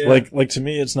left. Yeah. Like to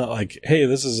me, it's not like, hey,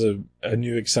 this is a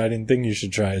new exciting thing you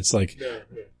should try. It's like, No,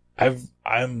 yeah.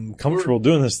 I'm comfortable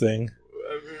doing this thing.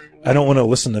 I mean, I don't want to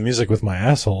listen to music with my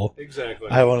asshole. Exactly.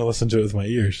 I want to listen to it with my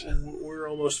ears. We're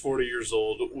almost 40 years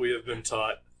old. We have been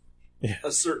taught Yeah.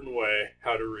 a certain way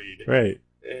how to read. Right.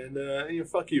 And, you know,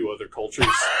 fuck you, other cultures.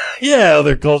 Yeah,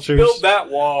 other cultures. Build that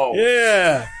wall.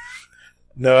 Yeah.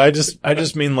 No, I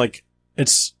just mean like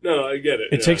it's. No, I get it.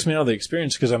 It takes me out of the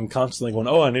experience because I'm constantly going,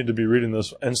 oh, I need to be reading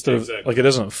this instead of Exactly. like it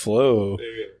doesn't flow.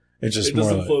 Yeah. It's just It more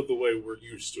doesn't like, flow the way we're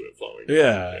used to it flowing.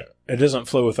 yeah, it doesn't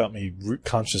flow without me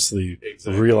consciously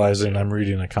Exactly. realizing I'm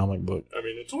reading a comic book. I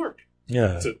mean, it's work.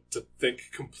 Yeah. To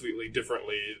think completely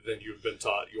differently than you've been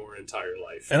taught your entire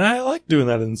life. And I like doing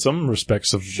that in some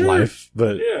respects of Sure. life,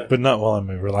 but Yeah. but not while I'm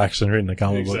relaxing reading a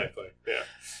comic book. Exactly. Yeah.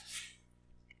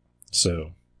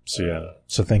 So yeah.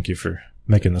 So thank you for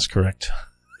making this correct.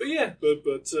 But yeah, but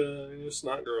you know,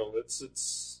 Snot Girl, it's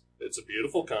a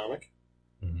beautiful comic.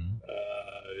 Mm-hmm.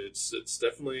 It's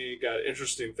definitely got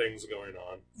interesting things going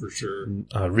on for sure.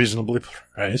 Reasonably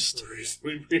priced,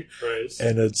 Reasonably priced.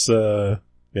 and it's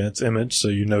it's Image, so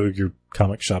you know your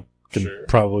comic shop can Sure.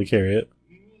 probably carry it.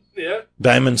 Yeah,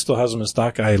 Diamond still has them in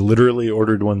stock. I literally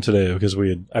ordered one today because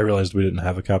I realized we didn't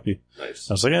have a copy. nice.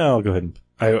 I was like, yeah, I'll go ahead and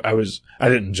I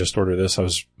didn't just order this. I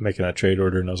was making a trade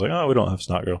order and I was like, oh, we don't have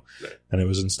Snot Girl. Right. And it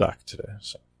was in stock today.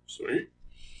 So Sweet.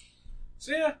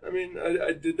 So yeah, I mean,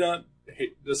 I did not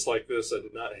dislike this. I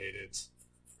did not hate it.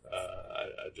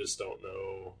 I just don't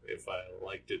know if I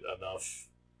liked it enough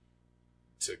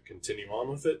to continue on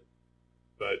with it.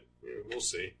 But you know, we'll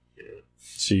see. Yeah.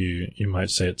 So you might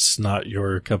say it's not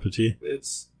your cup of tea.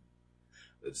 It's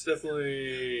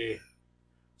definitely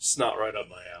not right up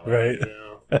my alley. Right. You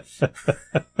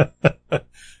know?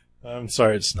 I'm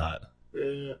sorry, it's not.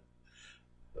 Yeah.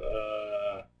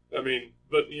 I mean,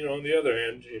 but you know, on the other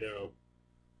hand, you know,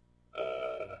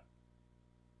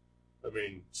 I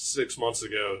mean, 6 months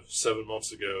ago, 7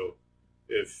 months ago,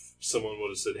 if someone would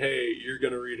have said, "Hey, you're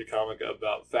going to read a comic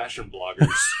about fashion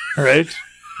bloggers," Right?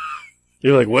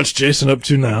 You're like, what's Jason up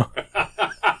to now?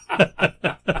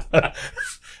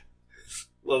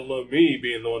 let alone me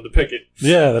being the one to pick it.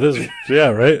 Yeah, that is. Yeah,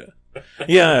 right?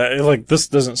 Yeah, like, this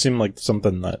doesn't seem like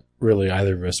something that really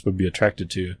either of us would be attracted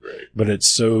to. Right. But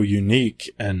it's so unique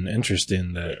and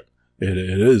interesting that it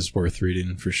is worth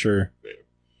reading for sure. Yeah.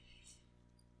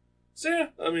 So yeah,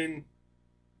 I mean,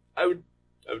 I would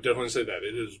definitely say that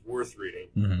it is worth reading.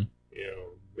 Mm-hmm. You know,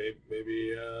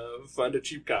 maybe find a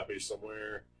cheap copy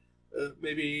somewhere.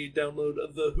 Maybe download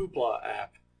the Hoopla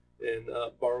app and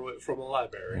borrow it from a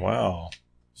library. Wow.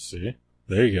 See?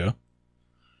 There you go.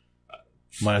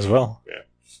 Might as well. Yeah.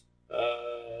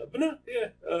 But no,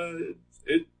 yeah.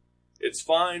 It's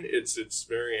fine. It's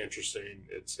very interesting.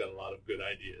 It's got a lot of good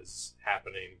ideas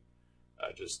happening.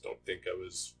 I just don't think I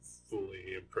was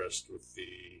fully impressed with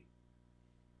the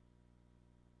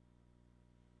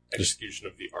execution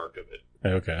of the arc of it.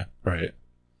 Okay, right.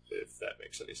 If that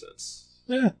makes any sense.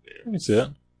 Yeah, I can see it.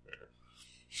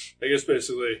 I guess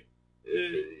basically,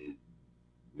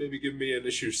 maybe give me an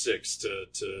issue 6 to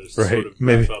Right, sort of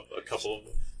maybe. wrap up a couple of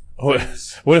things.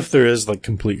 What if there is like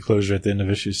complete closure at the end of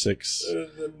issue 6?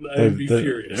 Then I'd be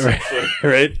furious. Right, Actually.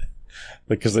 right?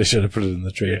 Because they should have put it in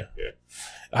the trade. Yeah.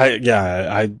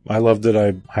 I loved it.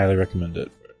 I highly recommend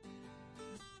it.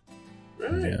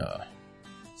 Right. Yeah.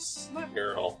 Snot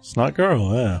Girl. Snot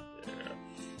Girl, yeah. Yeah.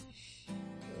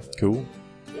 Cool.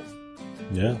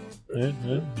 Yeah.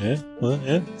 Yeah. Well,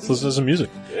 yeah. Let's listen to some music.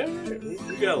 Yeah,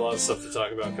 we got a lot of stuff to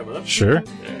talk about coming up. Sure.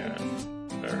 Yeah.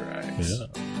 All right. Yeah.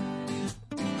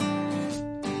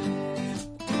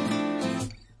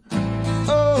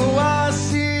 Oh, I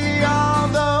see all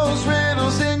those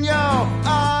riddles in your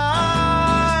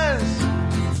eyes,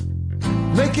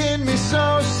 making me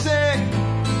so sick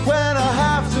when I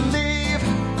have to leave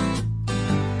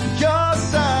your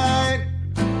side.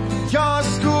 Your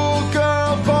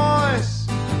schoolgirl voice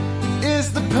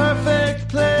is the perfect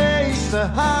place to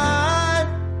hide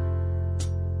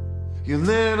your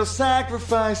little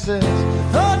sacrifices.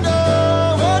 Oh no,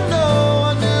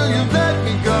 I knew you'd let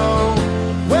me go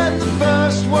when the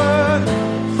first word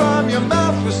from your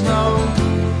mouth was no.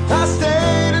 I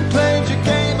stayed and played your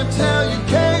game until you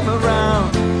came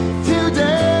around.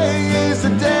 Today is the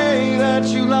day that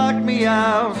you locked me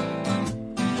out.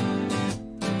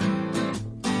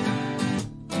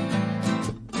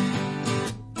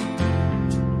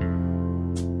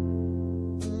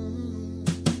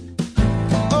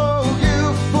 Oh,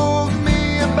 you fooled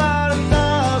me about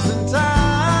 1,000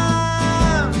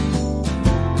 times,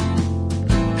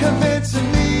 convincing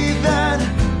me that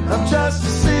I'm just a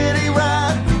city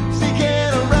rat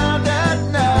sneaking around at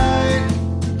night.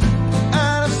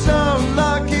 And I'm so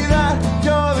lucky that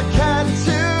you're the cat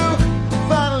to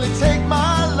finally take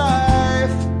my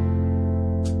life.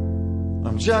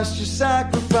 I'm just your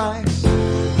sacrifice.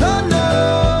 Oh no,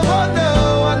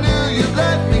 I knew you'd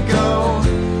let me go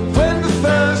when the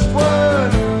first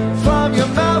word from your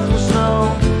mouth was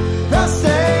no. I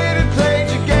stayed and played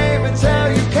your game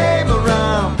until you came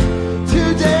around.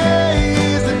 Today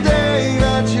is the day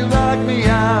that you locked me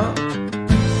out.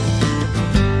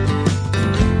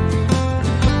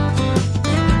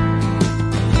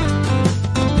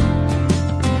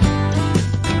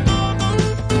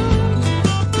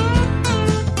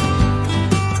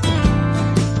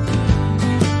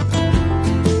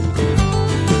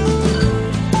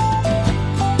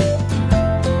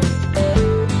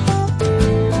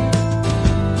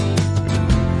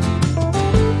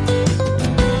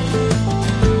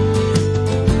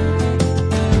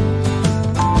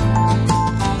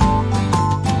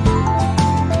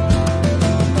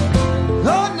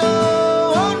 Oh no,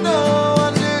 I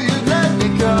knew you'd let me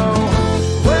go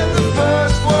when the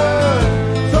first word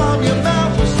from your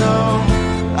mouth was no.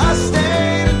 I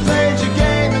stayed and played your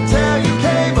game until you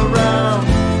came around.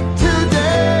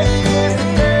 Today is the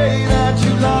day that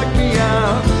you locked me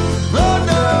out. Oh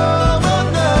no,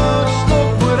 just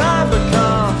look what I've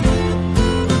become.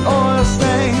 An oil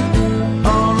stain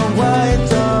on a white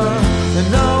dove, and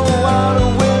no water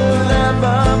will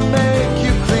ever make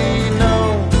you clean. No,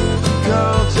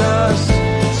 girl, just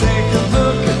take a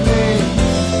look at me.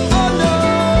 Oh no,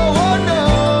 oh no,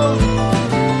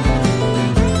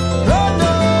 oh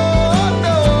no, oh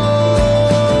no,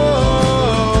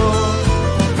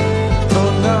 oh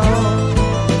no,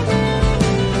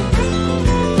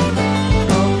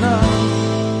 oh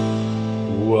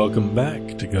no. Welcome back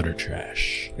to Gutter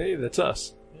Trash. Hey, that's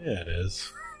us. Yeah, it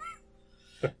is.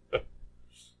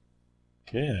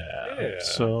 Yeah. Yeah.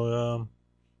 So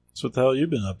what the hell you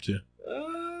been up to?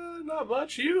 Not Not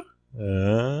much. You?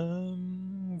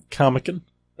 Comicking.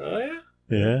 Oh, yeah?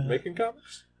 Yeah. Making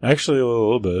comics? Actually, a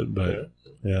little bit, but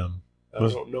yeah. I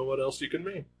don't know what else you can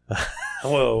mean.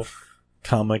 Well,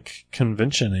 comic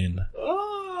conventioning.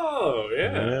 Oh,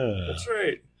 yeah. That's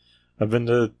right. I've been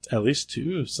to at least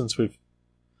 2 since we've...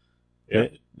 Yeah.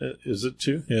 Is it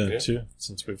 2? Yeah, Yeah. 2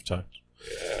 since we've talked.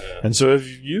 Yeah. And so have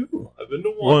you? I've been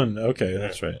to one. Okay,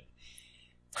 that's right.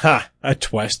 Ha! I had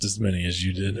twice as many as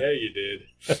you did. Yeah, you did.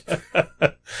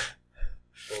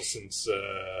 Well, since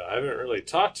I haven't really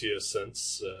talked to you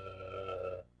since,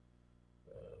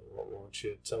 why don't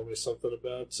you tell me something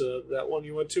about that one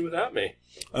you went to without me?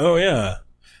 Oh yeah,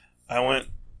 I went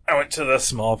to the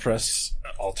Small Press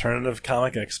Alternative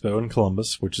Comic Expo in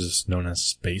Columbus, which is known as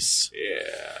Space.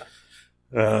 Yeah.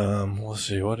 Let's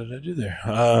see, what did I do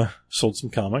there? Sold some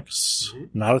comics,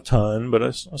 not a ton, but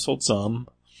I sold some,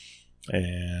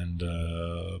 and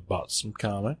bought some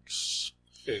comics.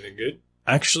 Anything good?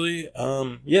 Actually,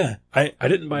 yeah, I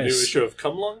didn't buy New issue of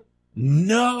Come Long?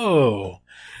 No,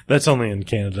 that's only in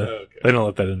Canada. Okay. They don't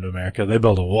let that into America. They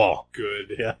build a wall.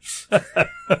 Good. Yeah.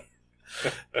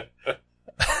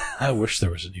 I wish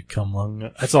there was a new Come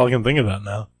Long. That's all I can think about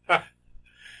now.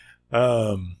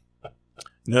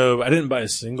 No, I didn't buy a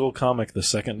single comic the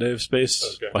second day of Space.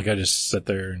 Okay. Like I just sat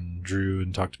there and drew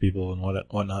and talked to people and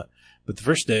whatnot. But the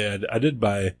first day I did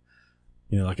buy,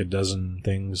 like a dozen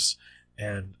things,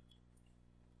 and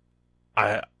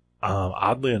I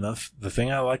oddly enough, the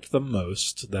thing I liked the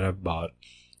most that I bought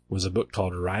was a book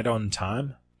called Right on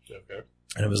Time. Okay.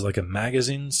 And it was like a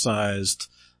magazine-sized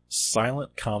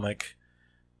silent comic,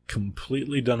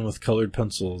 completely done with colored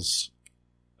pencils,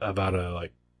 about a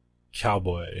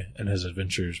cowboy and his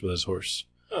adventures with his horse.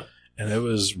 Huh. And it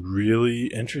was really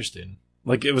interesting.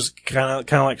 Like it was kind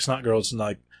of like Snot Girl. It's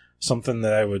like something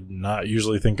that I would not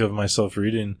usually think of myself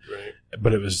reading, Right.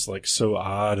 but it was like so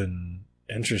odd and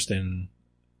interesting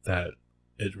that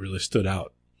it really stood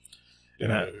out.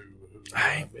 And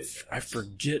I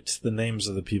forget the names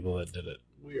of the people that did it.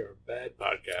 We are bad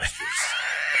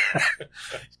podcasters.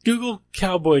 Google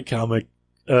cowboy comic.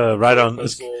 Right on.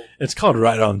 It's called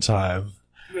Right on Time.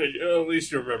 At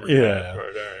least you remember. Yeah. That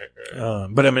part. All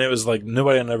right. But I mean, it was like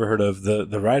nobody I never heard of.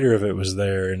 The writer of it was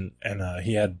there, and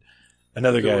he had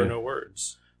another There guy. were no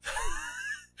words.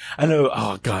 I know.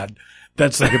 Oh God,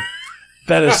 that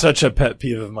is such a pet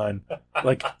peeve of mine.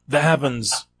 Like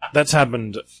that's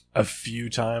happened a few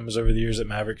times over the years at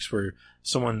Mavericks where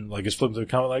someone is flipping through a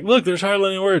comment like, look, there's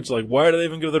hardly any words. Like, why do they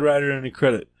even give the writer any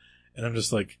credit? And I'm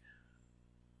just like,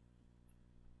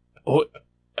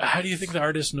 how do you think the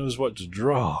artist knows what to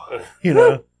draw? He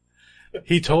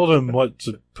told him what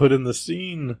to put in the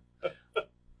scene.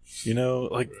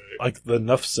 Like the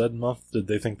Nuff Said month, did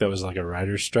they think that was like a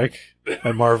writer's strike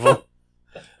at Marvel?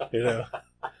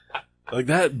 Like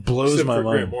that blows Except my for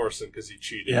mind. Grant Morrison because he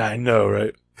cheated. Yeah, I know,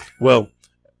 right? Well,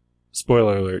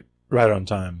 spoiler alert, Right on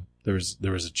Time. There was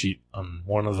a cheat on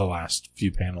one of the last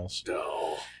few panels.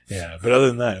 No. Yeah, but other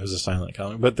than that, it was a silent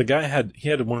comic. But the guy had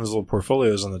one of his little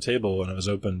portfolios on the table, and it was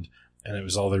opened, and it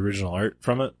was all the original art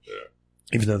from it. Yeah.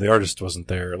 Even though the artist wasn't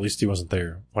there, at least he wasn't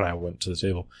there when I went to the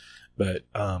table. But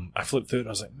I flipped through it, and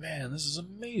I was like, man, this is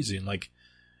amazing.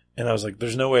 And I was like,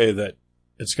 there's no way that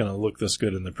it's going to look this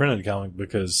good in the printed comic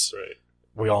because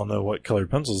we all know what colored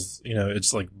pencils,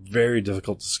 it's very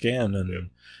difficult to scan,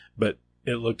 but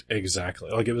it looked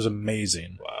exactly it was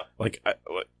amazing. Wow.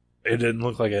 It didn't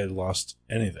look like I had lost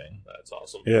anything. That's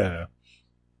awesome. Yeah.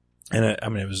 And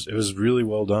it was really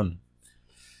well done.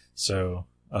 So,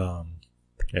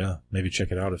 yeah, maybe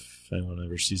check it out if anyone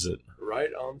ever sees it.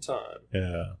 Right on Time.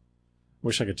 Yeah.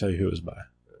 Wish I could tell you who it was by.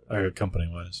 Or company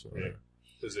wise. Yeah.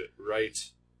 Is it Right?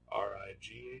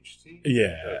 R-I-G-H-T?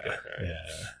 Yeah. Okay. Yeah.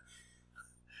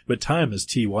 But Time is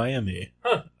T-Y-M-E.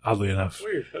 Huh. Oddly enough.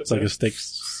 Weird. Okay. It's like a steak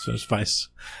spice.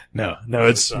 No,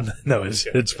 it's Okay.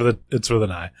 it's with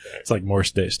an I. Okay. It's like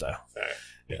Morse Day style. Right.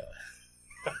 Yeah.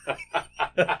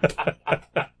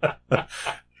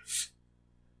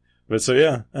 But so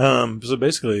yeah, so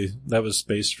basically that was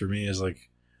Space for me. Is we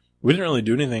didn't really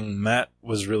do anything. Matt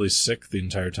was really sick the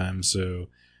entire time, so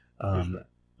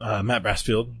Matt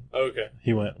Brassfield. Okay.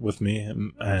 He went with me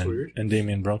That's weird. and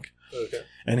Damian Brunk. Okay.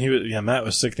 And Matt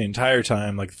was sick the entire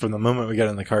time. From the moment we got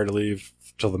in the car to leave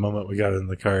till the moment we got in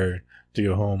the car to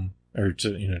go home or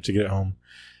to get home,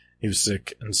 he was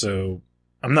sick. And so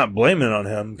I'm not blaming it on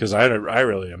him because I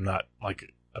really am not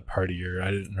a partier.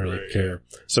 I didn't really care.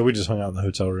 Yeah. So we just hung out in the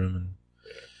hotel room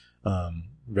and,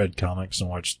 read comics and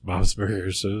watched Bob's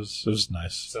Burgers. So it was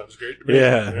nice. Sounds great to me.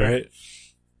 Yeah. Right.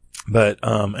 But,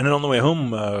 and then on the way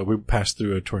home, we passed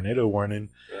through a tornado warning.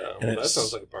 Yeah, well, that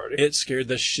sounds like a party. It scared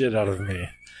the shit out of me.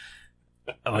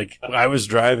 like I was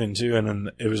driving too, and then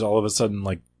it was all of a sudden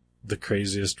like the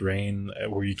craziest rain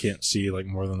where you can't see like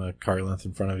more than a car length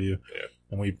in front of you. Yeah.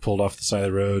 And we pulled off the side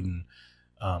of the road and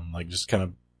like just kind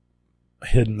of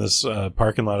hid in this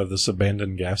parking lot of this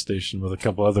abandoned gas station with a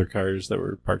couple other cars that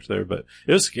were parked there. But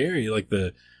it was scary. Like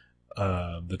the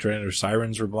tornado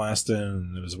sirens were blasting,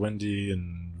 and it was windy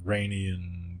and rainy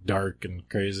and dark and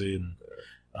crazy, and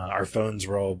our phones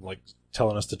were all like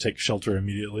telling us to take shelter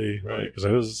immediately. Right. Because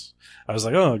I was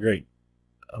like, oh great,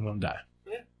 I'm gonna die.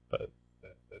 Yeah. But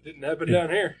that didn't happen down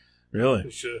here. Really?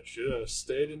 We should have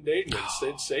stayed in Dayton and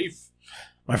stayed safe.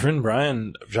 My friend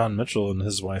Brian, John Mitchell, and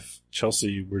his wife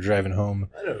Chelsea were driving home.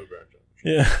 I know who Brian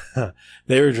Jones. Yeah,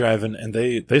 they were driving and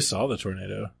they saw the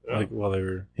tornado. Oh. Like while they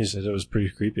were, he said it was pretty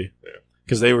creepy. Yeah.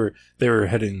 Because they were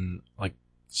heading like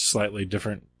slightly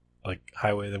different like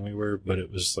highway than we were, but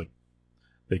it was like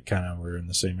they kind of were in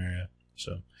the same area.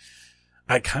 So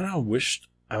I kind of wished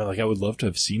I would love to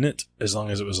have seen it as long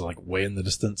as it was like way in the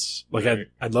distance. Like Right.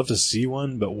 I'd love to see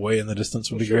one, but way in the distance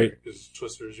would be great. Because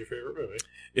Twister is your favorite movie.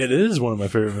 It is one of my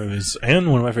favorite movies and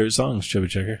one of my favorite songs, Chubby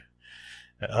Checker.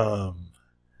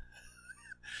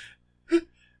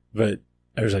 But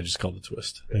or is I just called it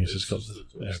Twist? I think it's just called the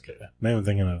it. Twist. Okay. Maybe I'm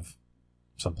thinking of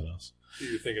something else.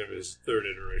 You're thinking of his third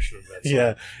iteration of that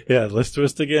song. Yeah. Let's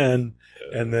twist again,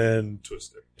 and then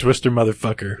Twister. Twister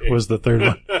Motherfucker was the third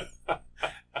one. It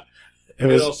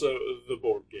And was also the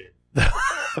board game.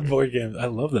 a board game. I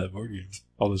love that board game.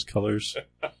 All those colors.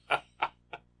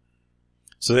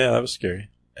 So yeah, that was scary.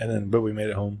 And then, but we made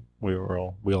it home. We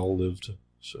all lived.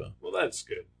 So Well, that's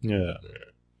good. yeah.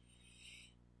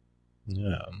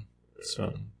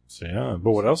 So yeah.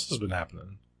 But what else has been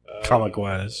happening?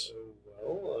 Comic-wise.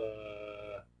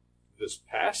 This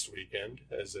past weekend,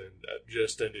 as in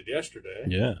just ended yesterday,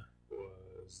 Yeah.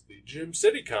 was the Gym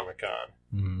City Comic Con,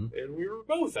 Mm-hmm. and we were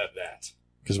both at that.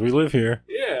 Because we live here.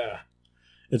 Yeah.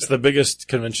 It's the biggest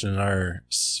convention in our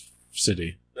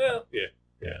city. Well, yeah.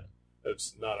 Yeah.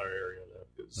 That's not our area, though,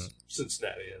 because Mm.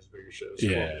 Cincinnati has bigger shows.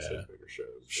 Yeah. Columbus has bigger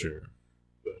shows. Sure.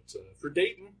 But for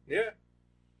Dayton, yeah,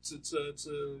 it's a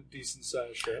decent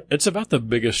sized show. It's about the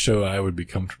biggest show I would be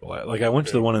comfortable at. Like I went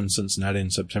to the one in Cincinnati in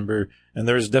September, and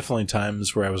there was definitely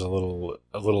times where I was a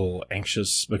little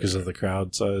anxious because of the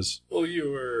crowd size. Well, you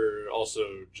were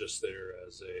also just there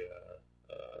as a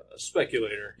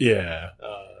speculator, Yeah.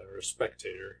 or a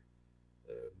spectator,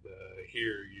 and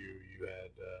here you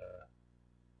had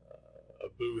a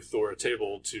booth or a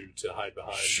table to hide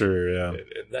behind. Sure. Yeah.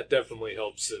 And that definitely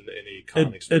helps in any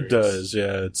con It experience. does.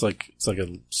 Yeah. It's like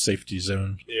a safety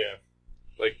zone. Yeah.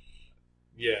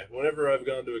 Whenever I've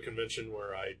gone to a convention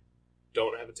where I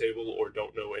don't have a table or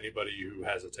don't know anybody who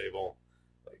has a table,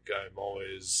 like I'm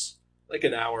always like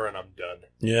an hour and I'm done.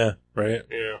 Yeah. Right.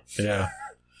 Yeah. Yeah.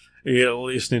 You at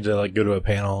least need to like go to a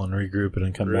panel and regroup and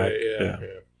then come back. Yeah. 'Cause,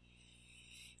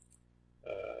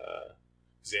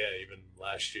 even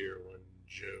last year when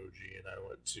Joe G and I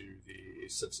went to the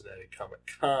Cincinnati Comic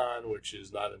Con, which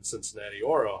is not in Cincinnati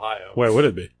or Ohio. Where would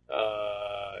it be?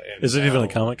 And Is it even now- a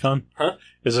Comic Con? Huh?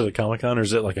 Is it a Comic Con or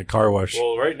is it like a car wash?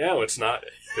 Well, right now it's not,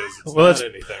 because it's Well, not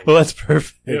anything. Well, that's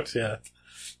perfect. Yep. Yeah.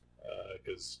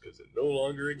 Because it no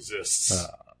longer exists.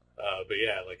 But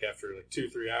yeah, like after like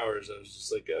 2-3 hours, I was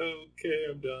just like, okay,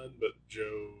 I'm done. But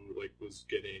Joe was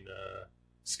getting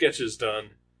sketches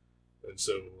done, and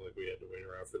so we had to wait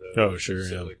around for that. Oh, sure,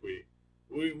 So yeah.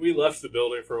 we left the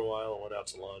building for a while and went out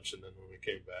to lunch, and then when we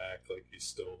came back, he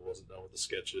still wasn't done with the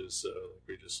sketches, so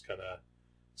we just kind of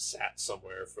sat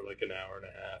somewhere for an hour and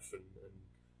a half, and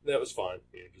that was fine.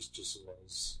 Just as long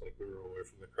as we were away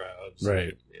from the crowds,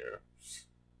 Right.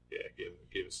 Yeah,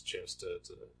 gave us a chance to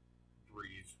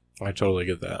breathe. I totally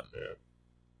get that. Yeah.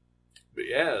 But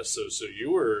yeah, so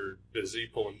you were busy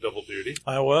pulling double duty.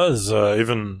 I was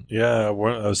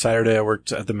Saturday I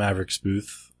worked at the Mavericks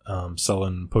booth,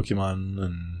 selling Pokemon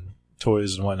and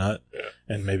toys and whatnot,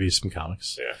 and maybe some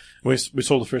comics. Yeah. We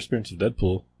sold the first appearance of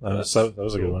Deadpool. That was a cool.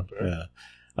 good one.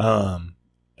 Yeah.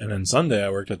 And then Sunday I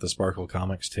worked at the Sparkle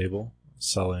Comics table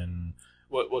selling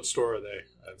What store are they?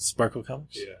 Sparkle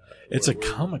Comics. Yeah, It's a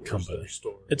comic where's company. their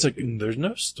store? There's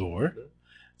no store. No?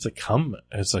 It's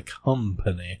a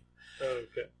company.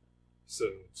 Okay, so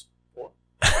it's porn.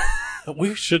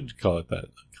 We should call it that,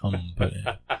 company.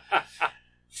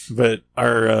 But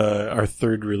our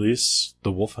third release,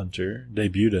 The Wolf Hunter,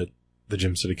 debuted at the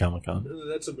Gym City Comic Con.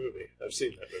 That's a movie. I've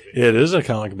seen that movie. It is a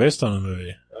comic based on a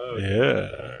movie. Oh, Yeah.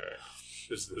 All right.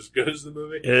 Is it as good as the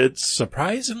movie? It's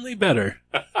surprisingly better.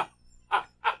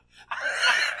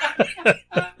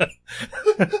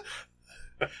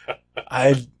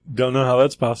 I don't know how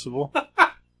that's possible,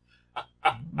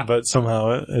 but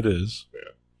somehow it is.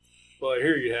 Well, I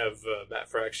hear you have Matt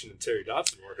Fraction and Terry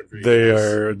Dotson working for you. They guys.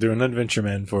 are doing Adventure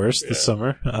Man for us this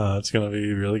summer. It's going to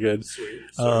be really good. Sweet.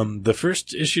 The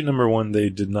first issue number 1 they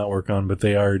did not work on, but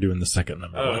they are doing the second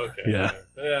number 1. okay. Yeah.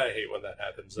 I hate when that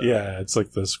happens. Though. Yeah, it's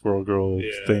like the Squirrel Girl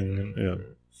thing.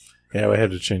 Yeah, we had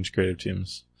to change creative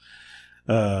teams.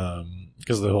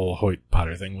 Because the whole Hoyt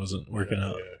Potter thing wasn't working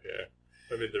out. Yeah.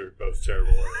 I mean, they're both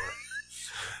terrible anyway.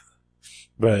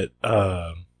 But,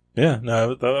 that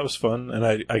was fun. And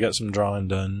I got some drawing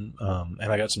done,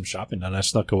 and I got some shopping done. I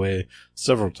snuck away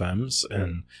several times,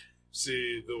 and...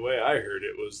 See, the way I heard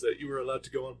it was that you were allowed to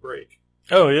go on break.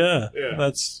 Oh, yeah. Yeah.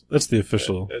 That's the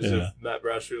official. As if Matt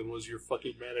Brassfield was your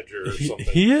fucking manager or something.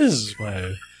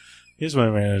 He's my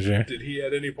manager. Did he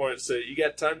at any point say, you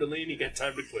got time to lean, you got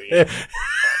time to clean?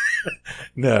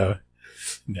 No.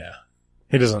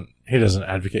 He doesn't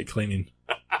advocate cleaning.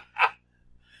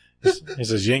 He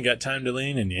says, you ain't got time to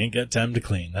lean and you ain't got time to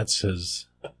clean. That's his.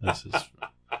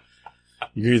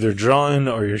 You're either drawing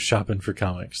or you're shopping for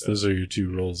comics. Those are your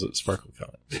 2 roles at Sparkle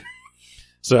Comics.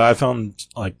 So I found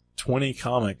like 20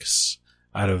 comics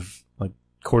out of like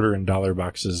 $quarter and dollar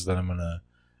boxes that I'm gonna,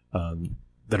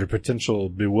 that are potential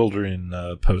bewildering,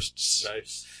 posts.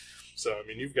 Nice. So, I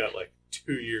mean, you've got like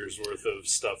 2 years worth of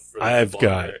stuff for I've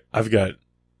got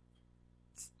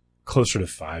closer to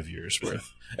 5 years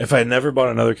worth. If I had never bought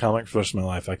another comic for the rest of my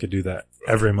life, I could do that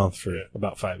every month for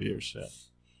about 5 years. Yeah.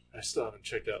 I still haven't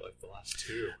checked out like the last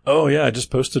 2. Oh yeah, I just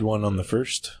posted one on the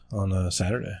 1st on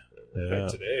Saturday. In Yeah.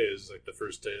 fact, today is like the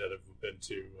first day that I've been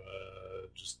to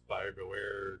just buyer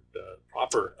beware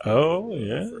proper. Oh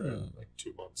yeah, for like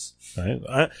 2 months.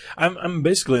 right. I'm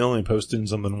basically only posting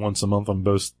something once a month on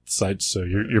both sites, so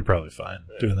you're probably fine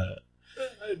doing that.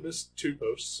 I had missed 2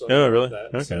 posts. Oh really? That,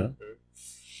 Okay. So,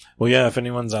 Well, yeah. If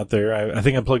anyone's out there, I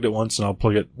think I plugged it once, and I'll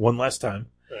plug it one last time.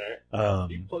 all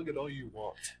right. You plug it all you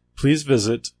want. Please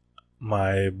visit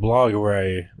my blog where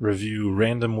I review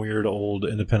random, weird, old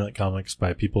independent comics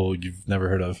by people you've never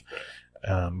heard of.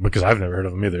 Because I've never heard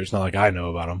of them either. It's not like I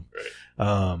know about them.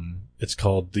 Right. It's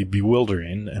called The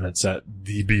Bewildering, and it's at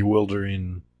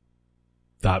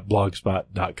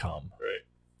thebewildering.blogspot.com. Right.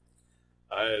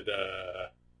 I had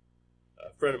a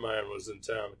friend of mine was in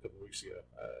town a couple of weeks ago.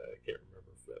 I can't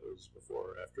remember if that was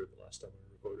before or after the last time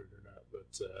I recorded or not, but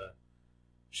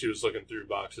she was looking through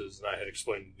boxes, and I had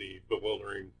explained the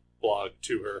Bewildering blog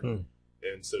to her,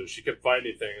 and so she kept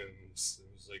finding things, and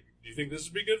was like, "Do you think this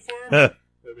would be good for him?"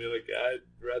 I'd be like, "I'd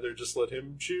rather just let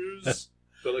him choose."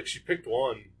 But like, she picked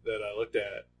one that I looked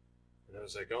at, and I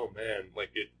was like, "Oh man!"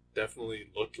 Like, it definitely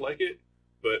looked like it,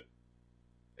 but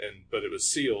it was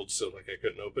sealed, so like I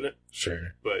couldn't open it.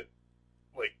 Sure. But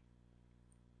like,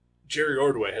 Jerry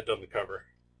Ordway had done the cover.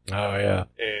 Oh yeah.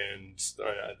 And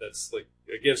that's like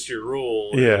against your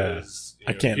rule. Yeah. Is,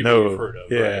 I can't people know. you've heard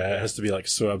of, Yeah, right? it has to be like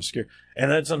so obscure,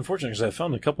 and that's unfortunate because I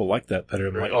found a couple like that are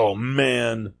I'm like, Right. oh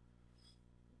man,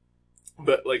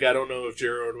 But like, I don't know if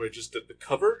Jerry Ordway just did the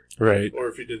cover right? or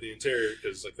if he did the interior,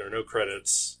 because like there are no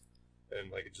credits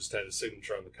and like it just had his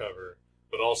signature on the cover.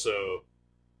 But also,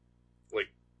 like,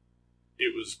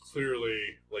 it was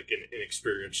clearly like an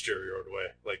inexperienced Jerry Ordway.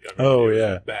 Like, I mean, Oh, it was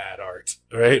yeah. bad art.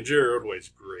 Right. And Jerry Ordway's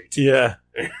great. Yeah.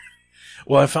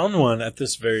 Well, I found one at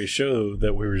this very show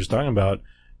that we were just talking about,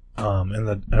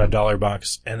 in a dollar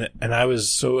box, and I was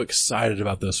so excited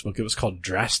about this book. It was called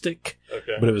Drastic,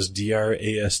 Okay. but it was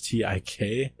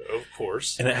Drastik, Of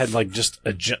course. and it had like just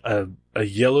a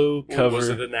yellow cover. Was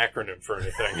it an acronym for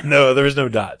anything? No, there was no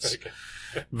dots. Okay.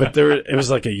 But it was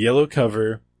like a yellow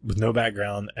cover with no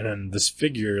background, and then this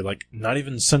figure, like not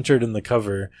even centered in the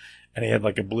cover, and he had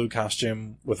like a blue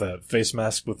costume with a face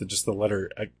mask with just the letter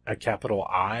a capital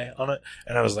I on it,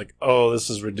 and I was like, oh, this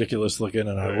is ridiculous looking,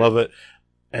 and I Right. love it.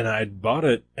 And I bought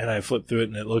it, and I flipped through it,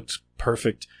 and it looked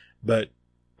perfect. But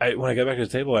when I got back to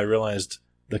the table, I realized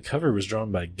the cover was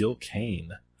drawn by Gil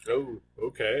Kane, Oh,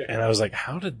 okay. and I was like,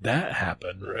 how did that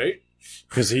happen? Right?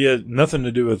 Because he had nothing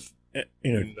to do with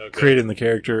Okay. creating the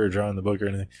character or drawing the book or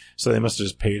anything. So they must have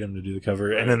just paid him to do the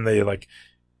cover. And then they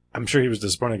I'm sure he was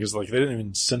disappointed because like they didn't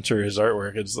even center his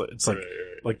artwork. It's like Right.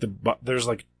 like there's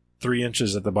like 3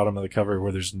 inches at the bottom of the cover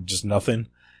where there's just nothing,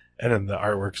 and then the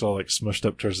artwork's all like smushed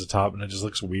up towards the top, and it just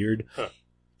looks weird. Huh.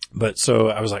 But so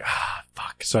I was like,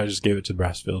 fuck. So I just gave it to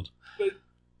Brassfield. But,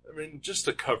 I mean, just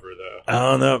the cover, though.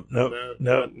 Oh no, no,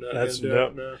 No, that's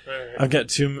no. no. All right. I've got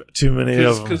too many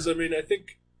of them. Because, I mean, I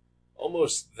think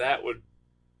almost that would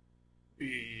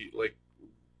be, like,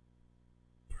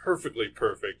 perfectly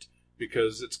perfect,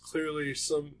 because it's clearly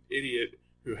some idiot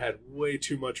who had way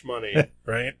too much money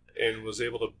Right? and was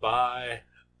able to buy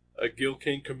a Gil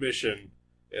Kane commission,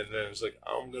 and then it's like,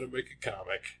 I'm going to make a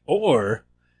comic. Or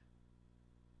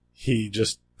he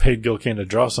just paid Gil Kane to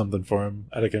draw something for him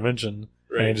at a convention,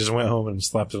 and he Right. just went home and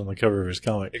slapped it on the cover of his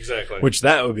comic. Exactly. Which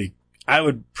that would be, I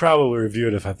would probably review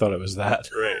it if I thought it was that.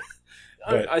 Right.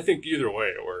 But- I think either way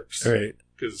it works. Right.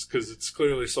 Because it's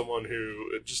clearly someone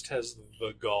who just has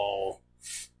the gall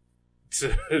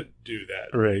to do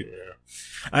that. Right.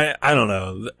 Yeah. I don't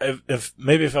know. If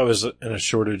maybe if I was in a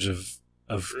shortage of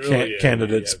Really, yeah,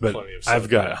 candidates, you have but plenty of I've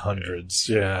stuff, got yeah. hundreds.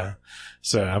 Yeah.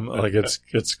 So I'm like,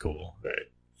 it's cool. Right.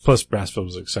 Plus Brassfield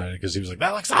was excited because he was like,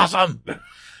 that looks awesome.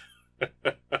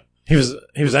 He was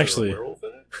Was there actually, a werewolf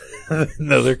in it?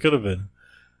 no, there could have been.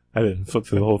 I didn't flip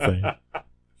through the whole thing.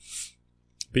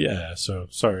 But yeah, so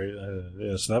sorry.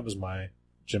 Yeah, so that was my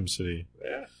Gem City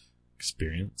Yeah.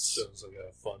 experience. Sounds like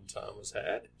a fun time was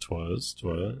had.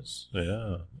 Twas.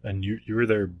 Yeah. And you were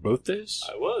there both days?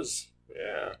 I was.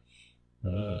 Yeah.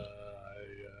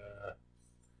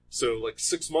 So like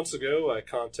 6 months ago, I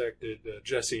contacted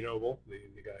Jesse Noble,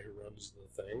 the guy who runs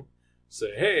the thing,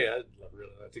 say, hey, I'd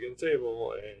really like to get a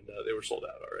table, and they were sold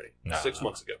out already. Nah. 6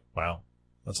 months ago. Wow.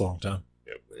 That's a long time.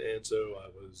 Yep. And so I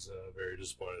was very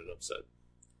disappointed and upset.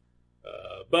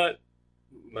 But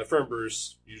my friend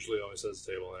Bruce usually always has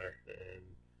a table there, and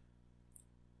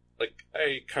like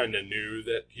I kind of knew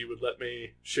that he would let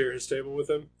me share his table with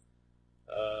him.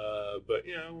 But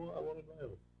you know, I wanted my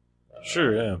own.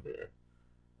 Sure, yeah.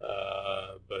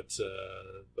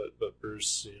 But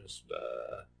Bruce, you know,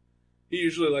 he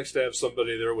usually likes to have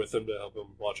somebody there with him to help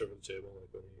him watch over the table,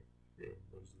 like when he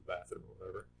goes to the bathroom or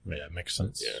whatever. Yeah, it makes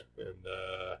sense. Yeah, and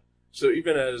so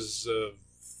even as of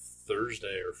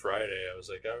Thursday or Friday, I was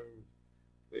like,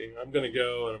 I'm gonna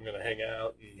go and I'm gonna hang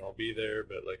out and I'll be there,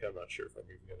 but like I'm not sure if I'm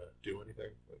even gonna do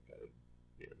anything. Like I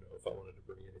didn't know if I wanted to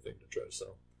bring anything to try to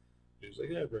sell. He was like,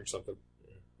 yeah, bring something.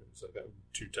 Yeah. It was like I'm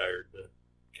too tired to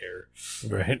care.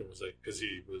 Right. It was like because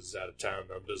he was out of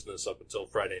town on business up until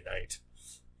Friday night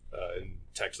in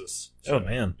Texas. Oh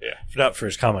man. Yeah. Not for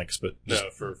his comics, but just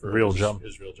No, for real his, jump.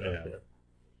 his real job. Yeah.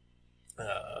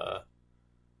 Yeah.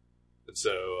 And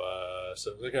so I was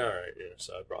like, all right, yeah.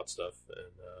 So I brought stuff,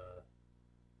 and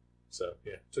so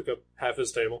yeah, took up half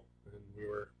his table, and we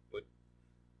were like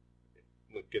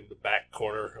in the back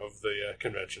corner of the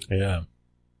convention. Yeah.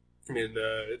 I mean,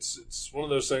 it's one of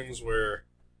those things where,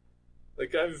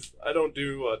 like, I don't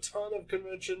do a ton of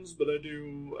conventions, but I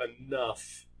do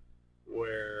enough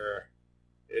where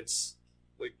it's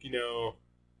like, you know,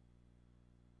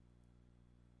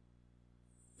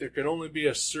 there can only be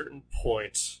a certain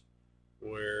point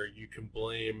where you can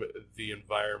blame the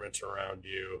environment around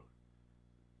you,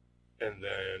 and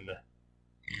then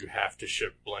you have to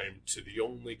shift blame to the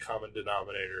only common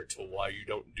denominator to why you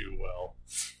don't do well.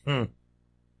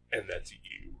 And that's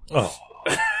you. Oh.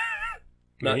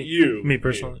 Not Me? you. Me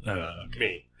personally? You. Okay.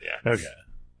 Me, yeah. Okay.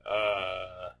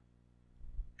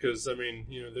 Because, I mean,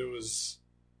 you know, there was,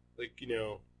 like, you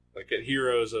know, like at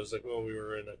Heroes, I was like, well, we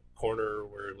were in a corner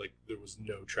where, like, there was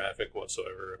no traffic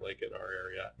whatsoever, like, in our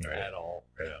area at all.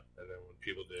 Yeah. And then when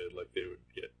people did, like, they would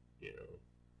get, you know,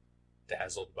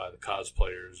 dazzled by the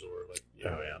cosplayers or, like, you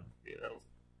know, you know,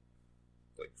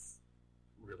 like,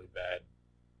 really bad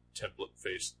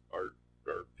template-faced art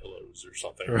or pillows or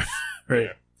something. Right.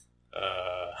 Yeah.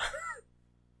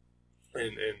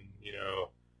 And you know,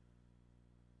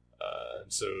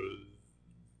 and so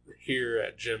here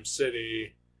at Gem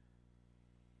City,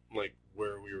 like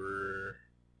where we were,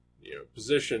 you know,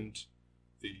 positioned,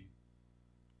 the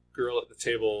girl at the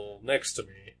table next to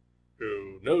me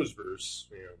who knows Bruce,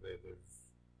 you know, they've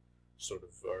sort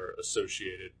of are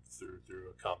associated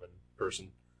through a common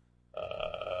person.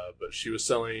 But she was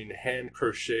selling hand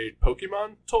crocheted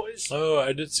Pokemon toys. Oh,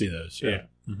 I did see those. Yeah.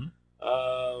 Mm-hmm.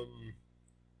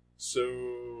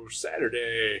 So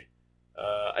Saturday,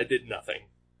 I did nothing.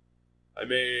 I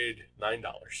made $9.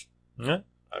 Yeah.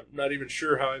 I'm not even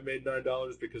sure how I made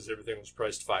 $9 because everything was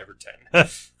priced $5 or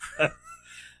 $10.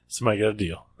 Somebody got a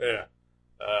deal. Yeah.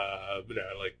 But no,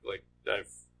 like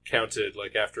I've counted,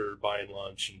 like after buying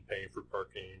lunch and paying for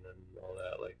parking and all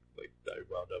that, like I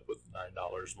wound up with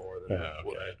 $9 more than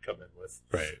what I had come in with.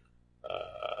 Right.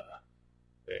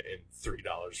 And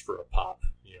 $3 for a pop,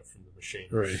 you know, from the machine.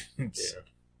 Right. Yeah.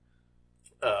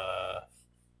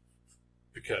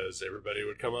 Because everybody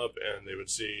would come up and they would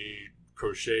see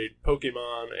crocheted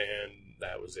Pokemon, and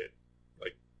that was it.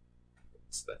 Like,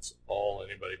 that's all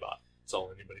anybody bought. That's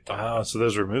all anybody talked Wow, about. so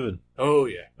those were moving. Oh,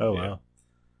 yeah. Oh, yeah.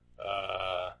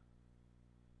 wow.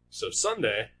 So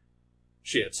Sunday,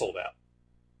 she had sold out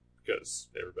because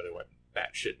everybody went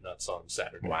batshit nuts on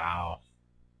Saturday. Wow.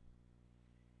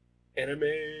 And I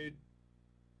made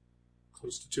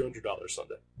close to $200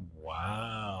 Sunday.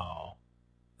 Wow.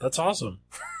 That's awesome.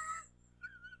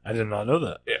 I did not know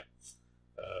that. Yeah.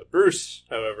 Bruce,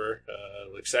 however,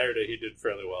 like Saturday he did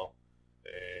fairly well,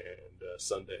 and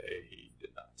Sunday he did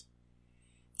not.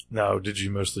 Now, did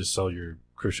you mostly sell your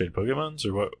crocheted Pokemons,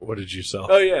 or what did you sell?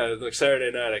 Oh yeah, like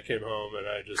Saturday night I came home and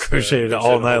I just Crocheted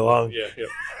all night long? Yeah.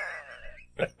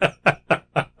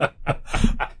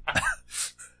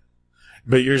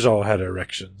 But yours all had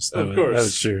erections. Of course.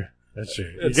 That's true. That's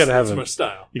true. It's my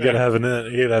style. You gotta have a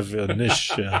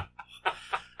niche.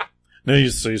 No,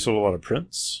 so you sold a lot of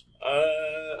prints?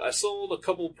 I sold a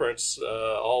couple prints,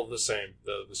 all the same,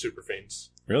 the Super Fiends.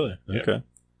 Really? Yeah. Okay.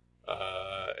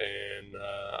 And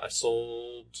I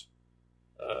sold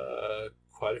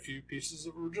quite a few pieces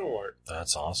of original art.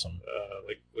 That's awesome.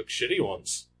 Like shitty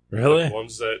ones. Really? Like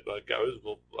ones that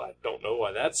I don't know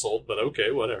why that sold, but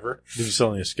okay, whatever. Did you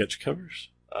sell any sketch covers?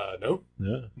 No,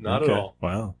 Yeah. not at all.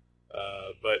 Wow.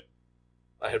 But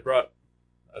I had brought.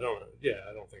 I don't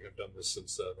think I've done this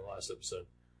since the last episode.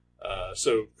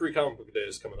 So Free Comic Book Day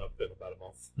is coming up in about a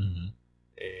month, Mm-hmm.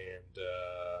 and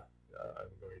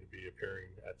I'm going to be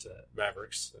appearing at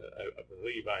Mavericks. I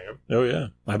believe I am. Oh yeah,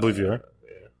 I believe you are.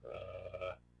 Yeah.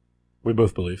 We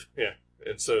both believe. Yeah.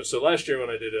 And so last year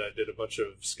when I did a bunch of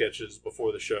sketches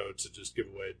before the show to just give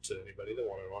away to anybody that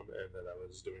wanted one, and then I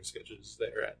was doing sketches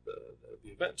there at the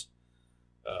event.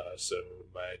 So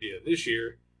my idea this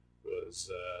year was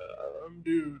I'm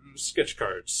do sketch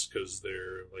cards because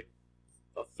they're like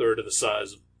a third of the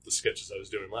size of the sketches I was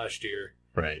doing last year.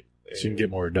 Right. So you can get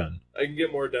more done. I can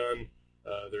get more done.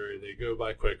 They go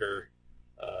by quicker.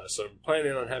 So I'm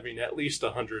planning on having at least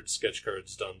 100 sketch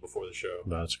cards done before the show.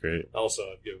 That's great. Also,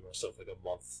 I've given myself like a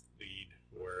month lead,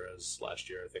 whereas last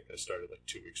year I think I started like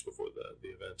 2 weeks before the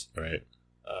event. Right.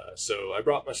 So I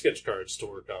brought my sketch cards to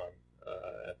work on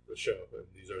at the show, and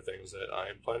these are things that I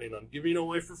am planning on giving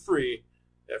away for free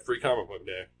at Free Comic Book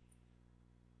Day.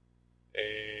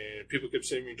 And people kept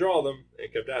seeing me draw them,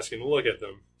 and kept asking to look at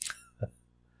them,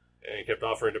 and kept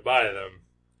offering to buy them.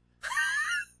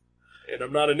 And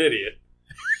I'm not an idiot.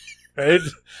 Right?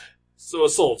 So I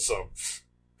sold some.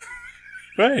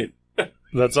 Right.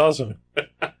 That's awesome.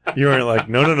 You weren't like,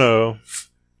 no.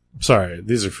 Sorry,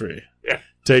 these are free. Yeah.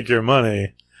 Take your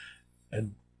money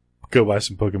and go buy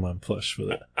some Pokemon plush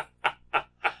with it.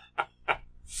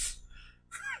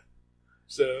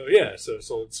 So I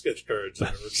sold sketch cards and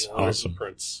That's original awesome.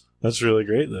 prints. That's really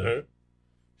great, though.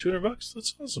 Uh-huh. $200?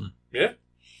 That's awesome. Yeah.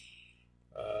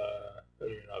 I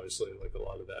mean, obviously, like a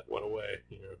lot of that went away,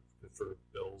 for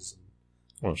bills and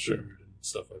Well, sure. food and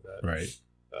stuff like that. Right.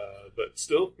 But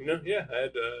still, I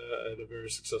had a very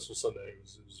successful Sunday. It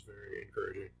was very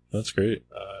encouraging. That's great.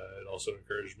 It also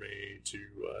encouraged me to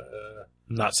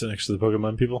Not sit next to the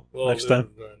Pokemon people well, next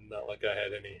time. Not like I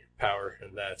had any power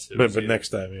in that. It But was either- next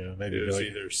time, maybe it be was like,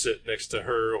 either sit next to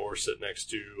her or sit next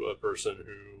to a person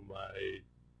whom I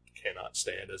cannot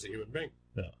stand as a human being,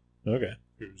 okay.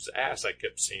 whose ass I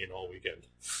kept seeing all weekend.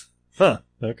 Huh.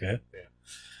 Okay.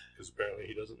 Because apparently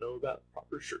he doesn't know about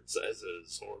proper shirt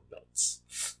sizes or belts.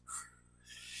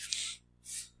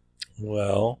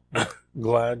 Well,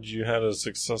 glad you had a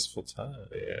successful time.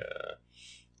 Yeah.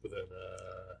 But then,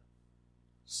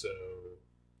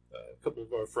 a couple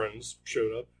of our friends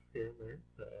showed up here and there.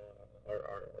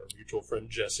 Our mutual friend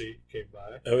Jessie came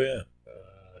by. Oh, yeah.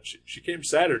 She came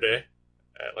Saturday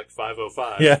at like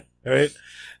 5:05. Yeah, right?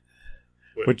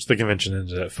 Which the convention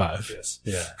ended at 5. Yes.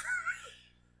 Yeah.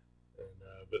 And,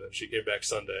 but then she came back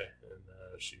Sunday,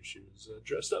 and she was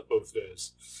dressed up both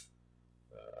days.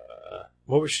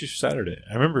 What was she Saturday?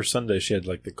 I remember Sunday she had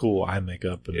like the cool eye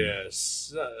makeup. And...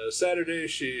 Yes. Saturday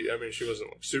she wasn't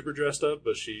like super dressed up,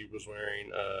 but she was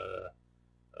wearing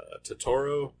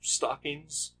Totoro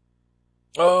stockings.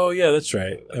 Oh, yeah, that's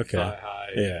right. Like Okay. thigh-high,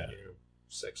 Yeah.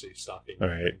 sexy stocking. All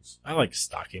right. things. I like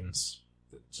stockings.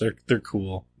 They're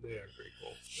cool. They are pretty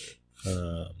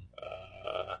cool.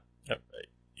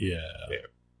 Yeah.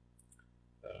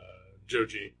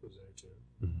 Joji was there too.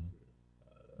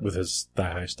 Mm-hmm. With his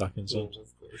thigh-high stockings on. Of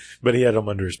course. But he had them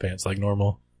under his pants like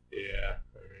normal. Yeah.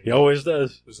 He always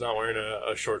does. Was not wearing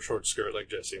a short skirt like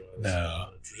Jesse was. No.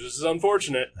 Which is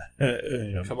unfortunate.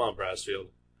 Yeah. Come on, Brassfield.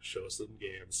 Show us some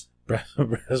games.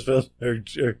 Brassfield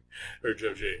or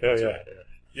Joji. Oh, That's yeah. right,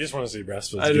 you just want to see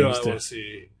Brassfield's I do. games I too. want to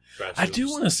see Brassfield's I do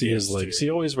want to see his games, legs. too.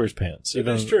 He always wears pants. It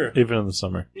is true. Even in the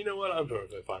summer. You know what? I'm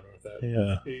totally fine with that.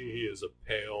 Yeah. He is a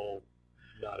pale,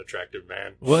 not attractive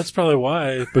man. Well, that's probably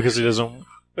why, because he doesn't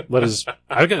let his...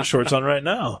 I've got shorts on right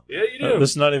now. Yeah, you do.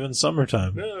 This is not even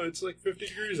summertime. No, it's like 50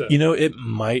 degrees out. It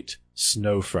might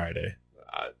snow Friday.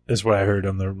 I- Is what I heard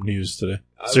on the news today.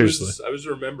 Seriously. I was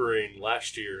remembering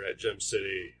last year at Gem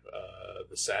City,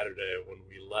 the Saturday when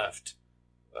we left,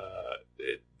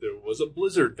 there was a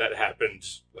blizzard that happened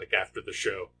like after the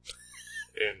show.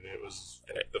 and it was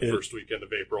like the first weekend of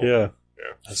April. Yeah.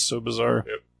 Yeah. That's so bizarre.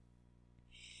 Yep.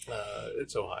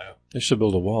 It's Ohio. They should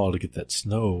build a wall to get that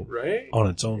snow Right? on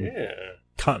its own Yeah.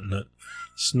 continent.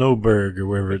 Snowberg or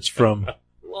wherever it's from.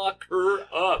 Lock her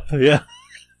up. Yeah.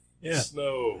 Yeah.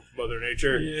 Snow, Mother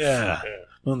Nature. Yeah. Yeah.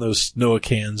 One of those snow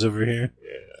cans over here.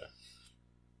 Yeah.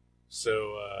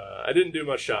 So, I didn't do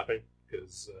much shopping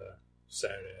because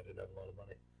Saturday I didn't have a lot of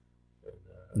money.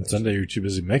 And Sunday you're too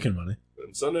busy making money.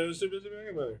 And Sunday I was too busy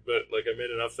making money. But, like, I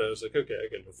made enough that I was like, okay, I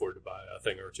can afford to buy a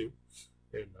thing or two.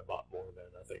 And I bought more than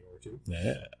a thing or two.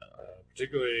 Yeah.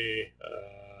 Particularly,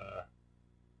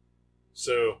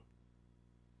 so,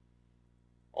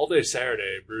 all day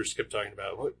Saturday, Bruce kept talking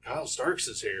about, look, Kyle Starks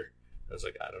is here. I was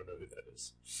like, I don't know who that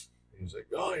is. He was like,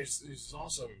 oh, he's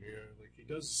awesome. You know, like, he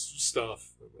does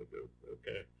stuff. I'm like, oh,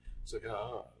 okay. He's like,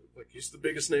 like, he's the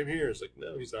biggest name here. It's like,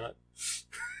 no, he's not.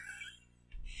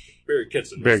 Barry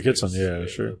Kitson. Barry Kitson, yeah,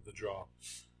 sure. The draw.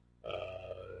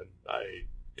 And I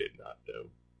did not know,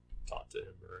 talk to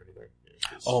him or anything.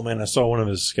 Oh man, I saw one of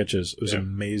his sketches. It was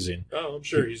amazing. Oh, I'm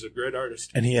sure he's a great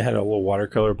artist. And he had a little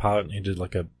watercolor palette, and he did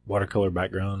like a watercolor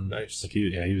background. Nice. Like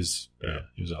he was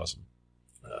awesome.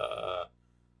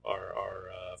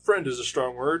 Our friend is a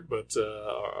strong word, but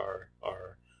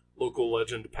our local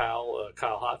legend pal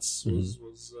Kyle Hotz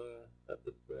was at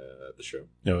the show.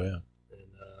 Oh yeah.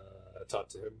 And I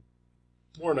talked to him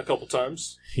more than a couple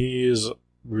times. He is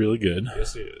really good.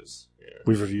 Yes, he is. Yeah.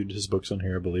 We've reviewed his books on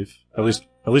here, I believe. At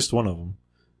least one of them.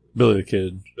 Billy the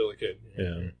Kid. Billy Kid.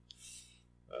 Yeah.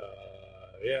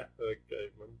 Yeah. Like,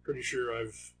 I'm pretty sure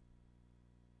I've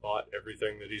bought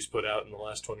everything that he's put out in the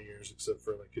last 20 years, except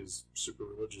for like his super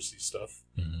religious-y stuff.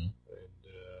 Mm-hmm. And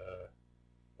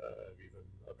I've even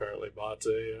apparently bought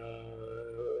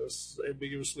a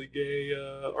ambiguously gay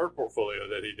art portfolio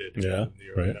that he did in the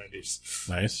early 90s.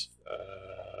 Nice.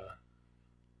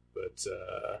 But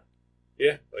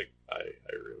yeah, like I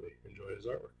really enjoy his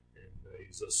artwork, and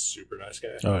he's a super nice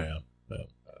guy. Oh yeah.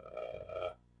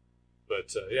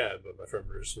 But my friend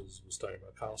Bruce was talking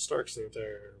about Kyle Starks the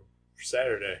entire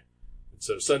Saturday. And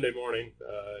so Sunday morning,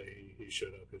 he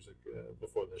showed up. He was like,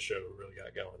 before the show really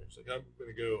got going, he was like, I'm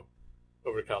going to go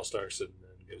over to Kyle Starks and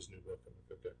get his new book. I'm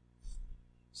like, okay.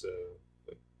 So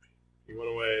he went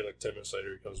away. Like 10 minutes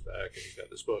later, he comes back and he's got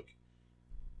this book.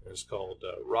 And it's called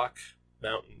Rock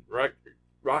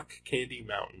Candy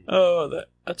Mountain. Oh,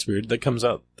 that's weird. That comes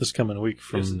out this coming week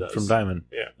from Diamond.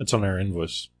 Yeah. It's on our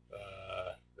invoice.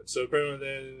 And so apparently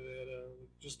they had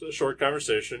just a short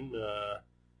conversation,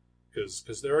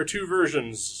 because there are two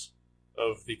versions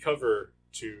of the cover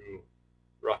to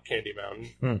Rock Candy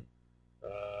Mountain.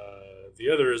 The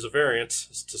other is a variant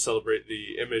to celebrate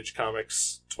the Image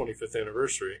Comics 25th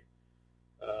anniversary,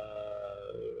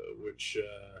 which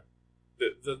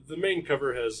the main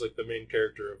cover has like the main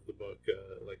character of the book,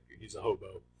 like he's a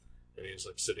hobo, and he's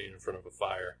like sitting in front of a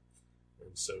fire.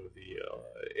 And so the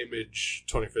Image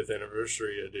 25th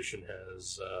Anniversary edition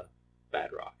has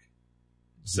Bad Rock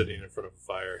sitting in front of a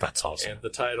fire. That's awesome. And the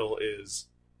title is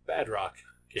Bad Rock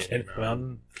Candy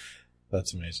Mountain.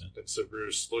 That's amazing. And so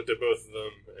Bruce looked at both of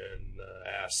them and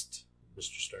asked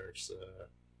Mr. Starks,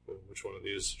 which one of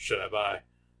these should I buy?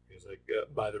 He's like,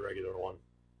 buy the regular one.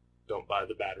 Don't buy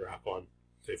the Bad Rock one.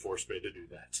 They forced me to do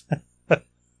that.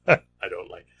 I don't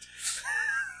like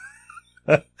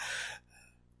it.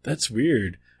 That's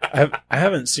weird. I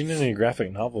haven't seen any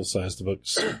graphic novel sized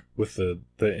books with the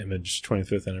Image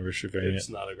 25th anniversary variant. It's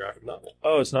not a graphic novel.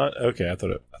 Oh, it's not? Okay, I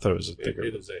thought it was a thicker.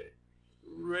 It is a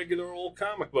regular old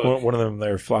comic book. One of them,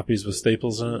 they're floppies with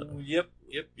staples in it. Yep.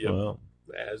 Well,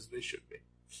 as they should be.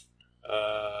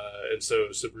 And so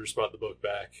Bruce brought the book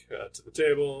back to the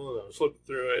table, and I was flipping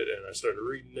through it, and I started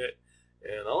reading it,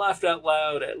 and I laughed out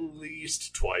loud at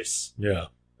least twice. Yeah.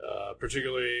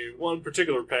 Particularly one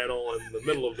particular panel in the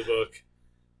middle of the book,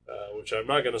 which I'm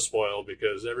not going to spoil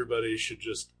because everybody should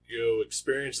just go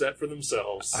experience that for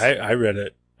themselves. I read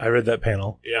it. I read that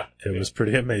panel. Yeah. It was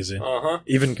pretty amazing. Uh-huh.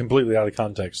 Even completely out of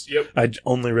context. Yep. I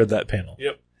only read that panel.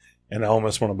 Yep. And I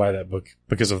almost want to buy that book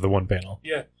because of the one panel.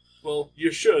 Yeah. Well,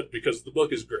 you should because the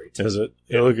book is great. Is it?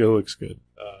 Yeah. It looks good.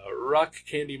 Rock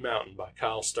Candy Mountain by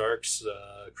Kyle Starks.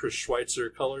 Chris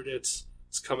Schweitzer colored it.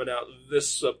 It's coming out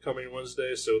this upcoming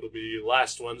Wednesday, so it'll be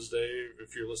last Wednesday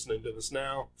if you're listening to this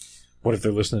now. What if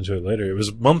they're listening to it later? It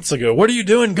was months ago. What are you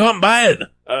doing? Go out and buy it.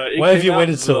 Why have you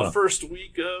waited so long? The first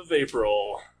week of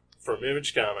April from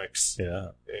Image Comics. Yeah.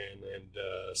 And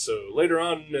so later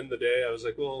on in the day, I was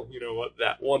like, well, you know what?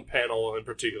 That one panel in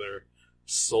particular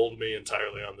sold me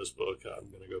entirely on this book.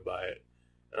 I'm going to go buy it.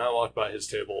 And I walked by his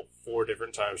table 4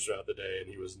 different times throughout the day,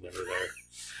 and he was never there.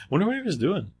 Wonder what he was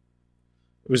doing.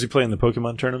 Was he playing the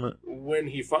Pokemon tournament? when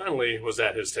he finally was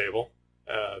at his table,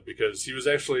 because he was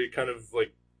actually kind of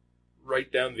like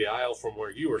right down the aisle from where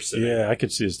you were sitting. Yeah, I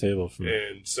could see his table from.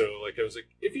 And so, like, I was like,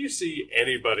 if you see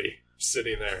anybody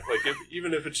sitting there, like,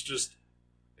 even if it's just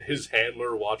his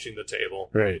handler watching the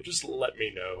table, Right. just let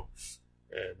me know.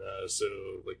 And so,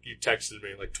 like, you texted me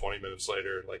like 20 minutes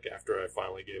later, like after I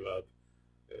finally gave up,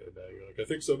 and you're like, I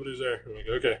think somebody's there. I'm like,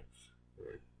 okay.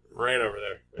 Ran over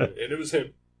there, and it was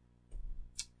him.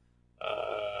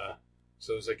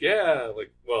 So I was like, yeah,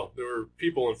 like, well, there were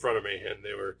people in front of me, and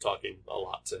they were talking a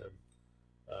lot to him.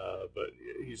 But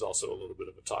he's also a little bit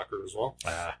of a talker as well.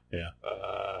 Yeah.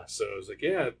 So I was like,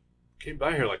 yeah, I came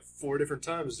by here like 4 different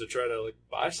times to try to like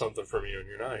buy something from you, and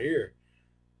you're not here.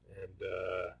 And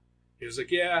he was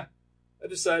like, yeah, I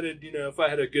decided, you know, if I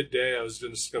had a good day, I was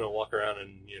just going to walk around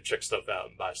and, you know, check stuff out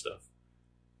and buy stuff.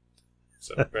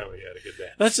 So apparently he had a good day.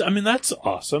 That's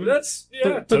awesome. That's,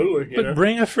 yeah, but, totally. You But know?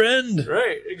 bring a friend.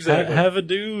 Right, exactly. Have a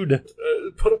dude.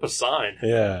 Put up a sign.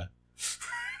 Yeah.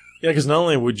 Yeah, because not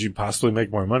only would you possibly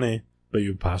make more money, but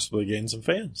you'd possibly gain some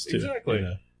fans, too. Exactly. You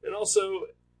know? And also,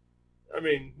 I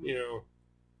mean, you know,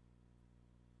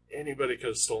 anybody could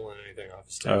have stolen anything off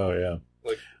his table. Oh, yeah.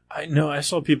 Like, I know, I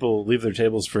saw people leave their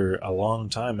tables for a long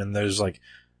time, and there's like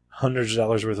hundreds of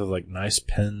dollars worth of like nice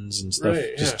pens and stuff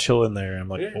Right, just yeah. chilling there. I'm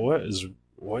like, Yeah.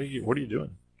 what are you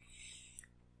doing?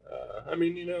 I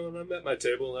mean, you know, and I'm at my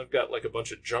table and I've got like a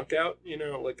bunch of junk out, you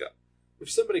know, like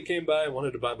if somebody came by and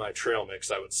wanted to buy my trail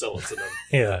mix, I would sell it to them.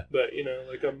 Yeah. But, you know,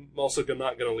 like I'm also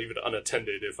not going to leave it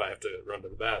unattended if I have to run to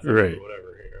the bathroom Right. or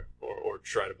whatever, you know, or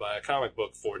try to buy a comic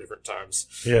book 4 different times.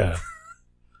 Yeah.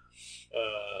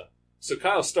 So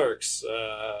Kyle Starks,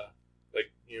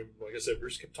 like, you know, like I said,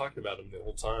 Bruce kept talking about him the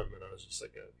whole time, and I was just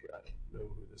like, I don't know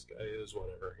who this guy is,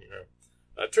 whatever, you know.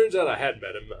 Turns out I had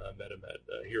met him. I met him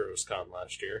at Heroes Con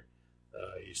last year.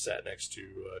 He sat next to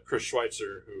Chris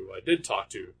Schweitzer, who I did talk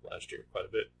to last year quite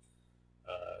a bit.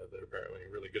 They're apparently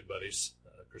really good buddies.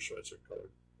 Chris Schweitzer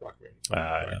colored Rock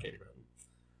Yeah. Candy Mountain.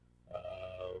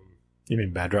 You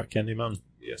mean Bad Rock Candy Mountain?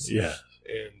 Yes. Yeah.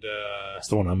 And That's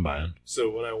the one I'm buying.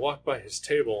 so when I walked by his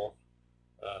table,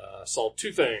 I saw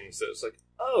 2 things. That was like,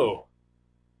 oh,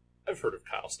 I've heard of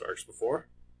Kyle Starks before.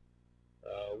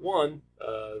 One,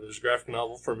 there's a graphic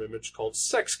novel from Image called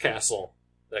Sex Castle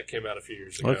that came out a few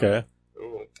years ago. Okay.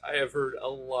 I have heard a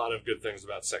lot of good things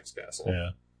about Sex Castle. Yeah.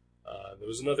 There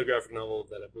was another graphic novel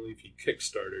that I believe he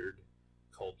kickstarted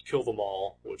called Kill Them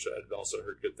All, which I'd also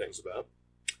heard good things about.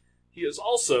 He is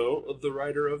also the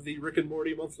writer of the Rick and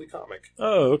Morty monthly comic.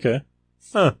 Oh, okay.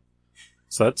 Huh.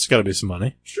 So that's got to be some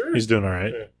money. Sure. He's doing all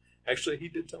right. Yeah. Actually, he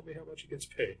did tell me how much he gets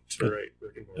paid to write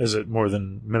Rick and Morty. Is it more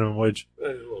than minimum wage? A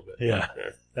little bit. Yeah.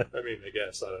 I mean, I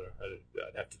guess. I don't know.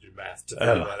 I'd have to do math to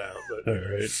figure that out. But, All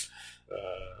right.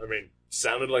 I mean,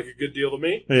 sounded like a good deal to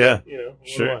me. Yeah. You know, what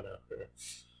Sure. do I know?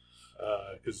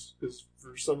 Because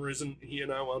for some reason, he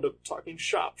and I wound up talking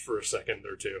shop for a second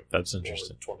or two. That's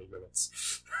interesting. Or 20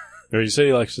 minutes. Or you say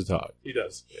he likes to talk. He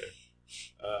does, yeah.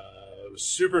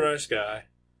 Super nice guy.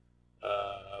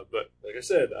 But like I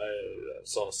said, I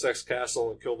saw Sex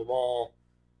Castle and Killed Them All,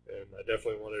 and I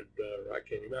definitely wanted Rock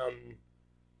Candy Mountain.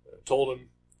 I told him,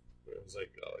 I was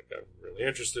like, I'm really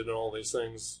interested in all these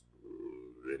things.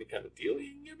 Any kind of deal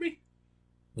you can give me?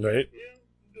 Right? Yeah,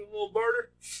 do a little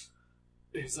barter.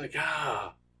 And he's like,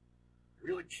 I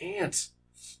really can't.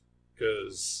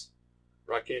 Because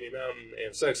Rock Candy Mountain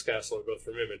and Sex Castle are both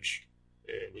from Image,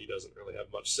 and he doesn't really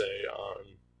have much say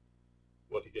on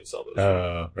what he gets out of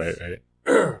those. Right.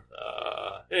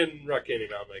 And Rock Candy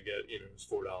Mountain, I get, it's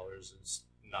 $4. It's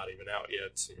not even out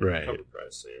yet. Right. Cover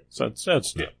price. So that's not,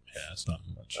 it's not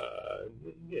much.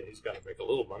 Yeah, he's got to make a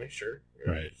little money, sure.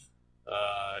 Right.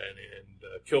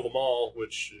 And Kill Them All,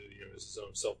 which is his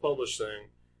own self-published thing,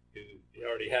 he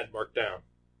already had marked down.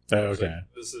 Oh, I was okay.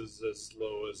 like, this is as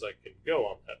low as I can go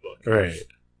on that book. Right.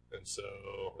 And so,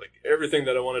 like, everything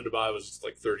that I wanted to buy was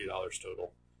like $30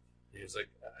 total. He was like,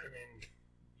 I mean,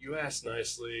 you asked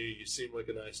nicely, you seem like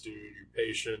a nice dude, you're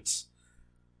patient.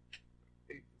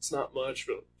 It's not much,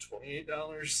 but $28?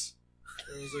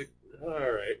 I was like, all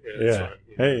right, yeah, that's fine.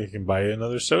 Hey, you can buy you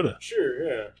another soda. Sure,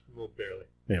 yeah. Well, barely.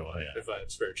 Yeah, well, yeah. If I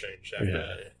had spare change after Yeah.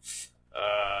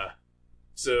 that.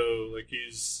 So, like,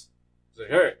 he's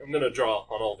like, all right, I'm going to draw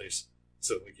on all these.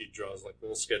 So, like, he draws, like,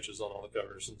 little sketches on all the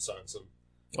covers and signs them.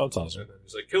 Oh, that's awesome. And then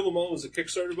he's like, Kill Them All was a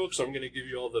Kickstarter book, so I'm going to give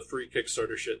you all the free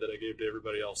Kickstarter shit that I gave to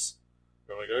everybody else.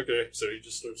 I'm like, okay. So he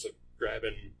just starts, like,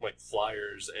 grabbing, like,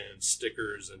 flyers and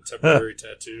stickers and temporary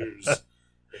tattoos. And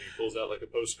he pulls out, like, a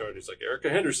postcard. He's like, Erica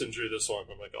Henderson drew this one.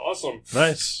 I'm like, awesome.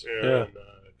 Nice. Yeah.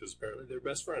 Because apparently they're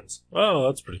best friends. Oh,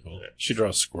 that's pretty cool. Yeah. She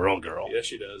draws Squirrel Girl. Yeah,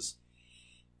 she does.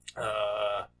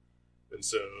 And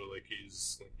so, like,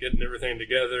 he's like, getting everything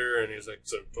together, and he's like,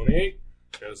 so 28?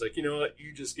 And I was like, you know what?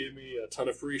 You just gave me a ton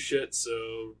of free shit,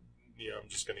 so, I'm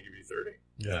just going to give you 30.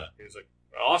 Yeah. And he's like,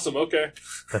 awesome, okay.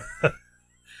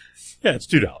 Yeah, it's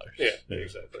 $2. Yeah,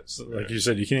 exactly. So, like you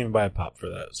said, you can't even buy a pop for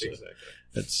that. So Exactly.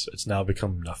 It's now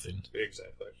become nothing.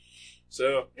 Exactly.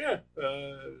 So, yeah,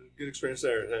 good experience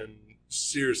there. And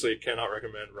seriously, cannot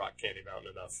recommend Rock Candy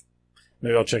Mountain enough.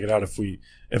 Maybe I'll check it out if we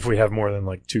have more than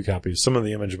like 2 copies. Some of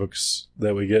the image books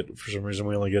that we get, for some reason,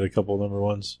 we only get a couple number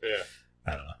ones. Yeah.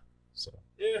 I don't know. So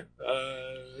Yeah,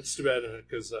 it's too bad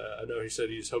because I know he said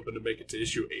he's hoping to make it to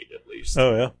issue 8 at least.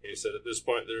 Oh yeah. He said at this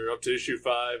point they're up to issue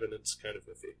 5 and it's kind of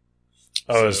iffy.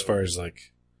 Oh, So, as far as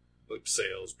like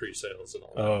sales, pre-sales, and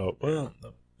all that. oh well,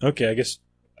 okay. I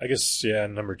guess yeah.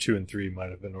 Number 2 and 3 might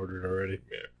have been ordered already.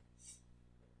 Yeah.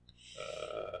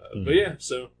 But yeah,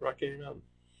 so Rock Candy Mountain,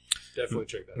 definitely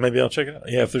check that out. Maybe I'll check it out.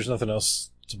 Yeah, if there's nothing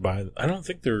else to buy, I don't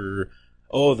think there.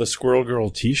 Oh, the Squirrel Girl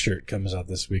T-shirt comes out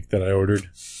this week that I ordered,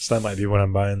 so that might be what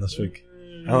I'm buying this week. I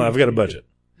don't know, I've got a budget.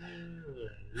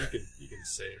 You can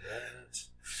say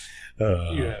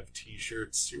that. You have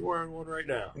T-shirts. You're wearing one right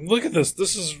now. Look at this.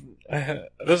 This is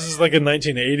like a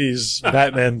 1980s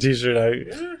Batman T-shirt.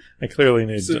 Yeah. I clearly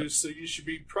need. So you should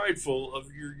be prideful of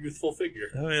your youthful figure.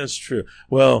 Oh, yeah, that's true.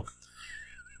 Well,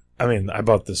 I mean, I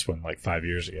bought this one like 5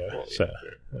 years ago. Well, So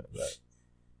yeah.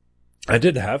 I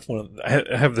did have one. I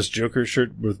have this Joker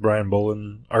shirt with Brian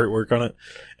Bolin artwork on it,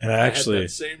 and I had that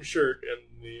same shirt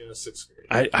in the 6th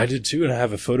grade. I did too, and I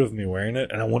have a photo of me wearing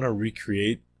it, and I want to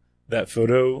recreate that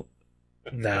photo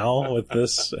now with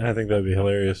this, and I think that'd be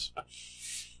hilarious.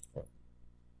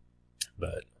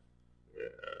 But Yeah.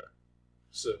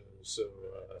 So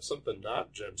something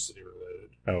not Gem City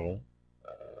related. oh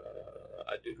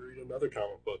I did read another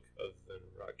comic book other than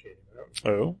Rock Candy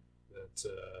Mountain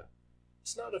that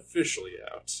it's not officially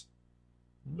out,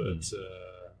 but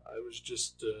I was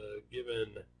just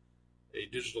given a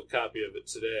digital copy of it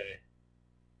today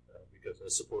because I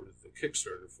supported the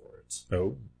Kickstarter for it.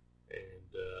 oh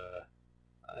And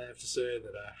I have to say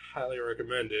that I highly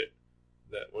recommend it.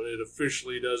 That when it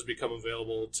officially does become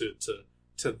available to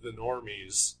the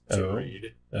normies to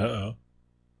read,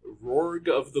 Rorg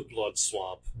of the Blood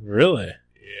Swamp. really?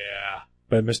 Yeah,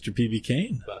 By Mr. P.B.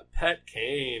 Kane? but Pat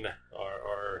Kane,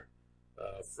 our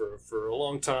for a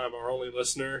long time our only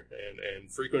listener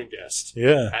and frequent guest.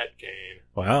 Yeah. Pat Kane.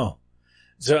 Wow.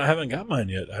 So I haven't got mine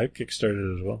yet. I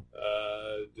kickstarted as well.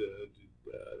 Did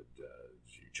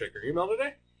you check your email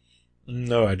today?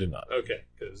 No, I did not. Okay,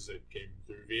 because it came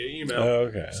through via email. Oh,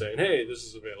 okay. Saying, hey, this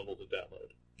is available to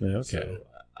download. Yeah, okay. So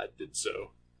I did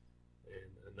so.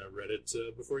 And I read it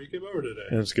before you came over today.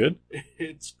 And it's good?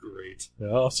 It's great. Yeah,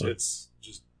 awesome. It's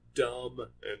just dumb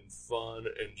and fun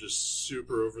and just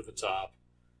super over the top.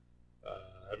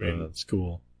 I mean, that's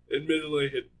cool. admittedly,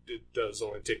 it does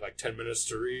only take like 10 minutes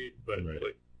to read, but Right.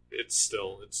 like it's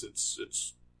still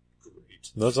it's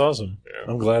great. That's awesome.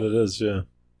 Yeah. I'm glad it is, yeah.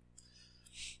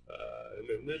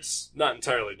 And then it's not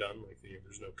entirely done. Like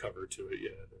there's no cover to it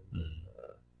yet. And,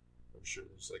 I'm sure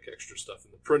there's like extra stuff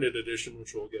in the printed edition,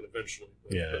 which we'll get eventually.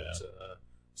 But, Yeah.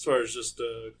 as far as just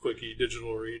a quickie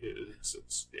digital read,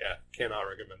 it's cannot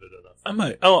recommend it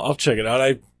enough. I'll check it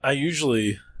out. I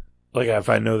usually, like, if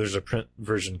I know there's a print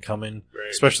version coming,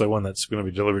 Right. especially one that's going to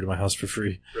be delivered to my house for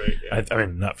free. Right. Yeah. I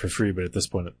mean, not for free, but at this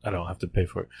point, I don't have to pay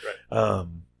for it. Right.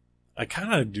 I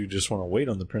kind of do just want to wait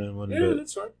on the printed one, Yeah,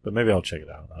 that's fine. but maybe I'll check it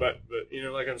out. But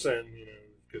like I'm saying,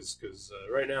 because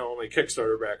right now only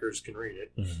Kickstarter backers can read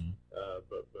it. Mhm.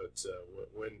 But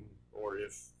when or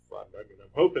if I'm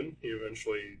hoping he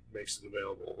eventually makes it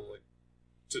available like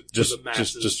to the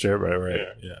masses. just share it,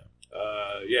 right?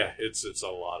 Yeah, it's a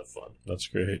lot of fun. That's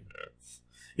great.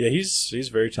 Yeah, he's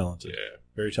very talented. Yeah,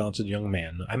 Very talented young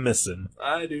man. I miss him.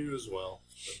 I do as well.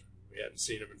 We hadn't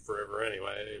seen him in forever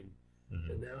anyway,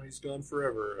 and now he's gone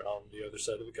forever on the other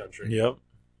side of the country. Yep.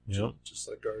 Just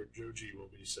like our Joe G will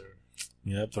be soon.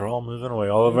 Yep, they're all moving away.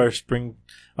 All of our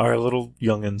little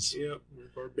youngins. Yep,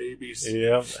 our babies.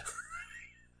 Yep.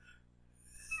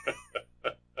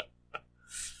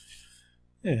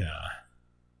 Yeah.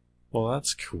 Well,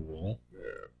 that's cool. Yeah.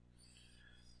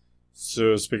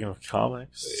 So, speaking of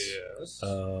comics, Yes.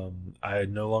 I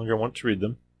no longer want to read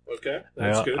them. Okay,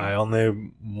 that's good. I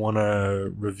only want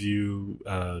to review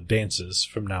dances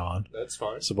from now on. That's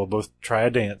fine. So we'll both try a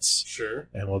dance, Sure.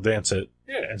 and we'll dance it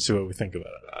Yeah. and see what we think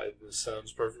about it. This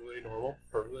sounds perfectly normal,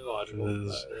 perfectly logical. It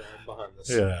is. I'm behind this.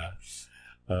 Yeah.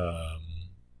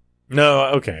 No,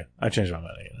 okay. I changed my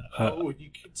mind again. You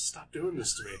can stop doing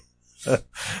this to me.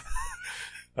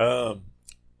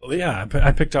 Well, yeah,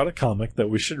 I picked out a comic that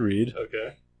we should read.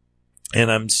 Okay. And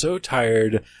I'm so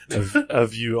tired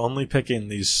of you only picking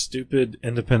these stupid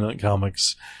independent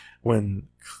comics when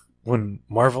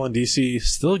Marvel and DC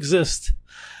still exist.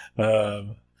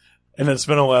 And it's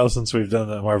been a while since we've done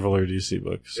a Marvel or DC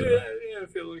book. So. Yeah, I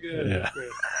feel like it. Yeah.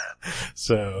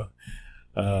 So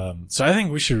I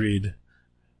think we should read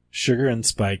Sugar and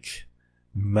Spike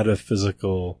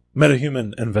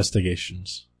Metahuman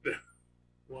Investigations.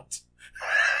 What?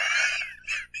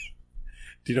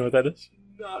 Do you know what that is?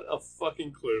 Not a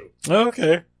fucking clue.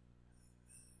 Okay.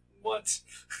 What?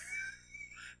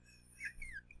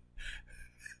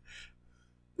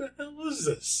 The hell is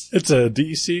this? It's a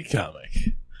DC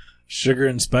comic. Sugar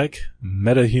and Spike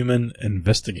Metahuman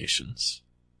Investigations.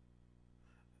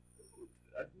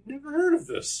 I've never heard of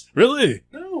this. Really?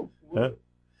 No. Huh?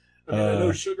 I mean, I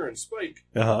know Sugar and Spike.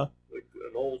 Uh-huh. Like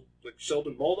an old, like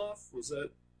Sheldon Moldoff? Was that?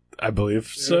 I believe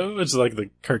so. It's like the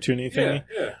cartoony thingy.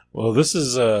 Yeah. Well, this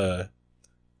is the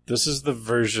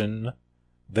version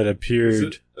that appeared. Is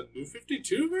it a New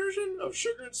 52 version of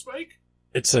Sugar and Spike?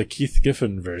 It's a Keith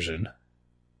Giffen version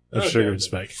of Sugar and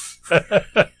Spike.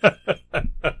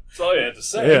 That's all you had to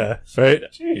say. Yeah, right?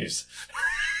 Jeez.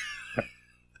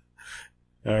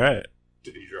 All right.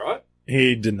 Did he draw it?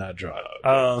 He did not draw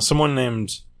it. Someone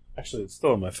named... Actually, it's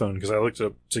still on my phone because I looked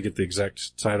up to get the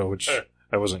exact title, which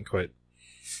I wasn't quite...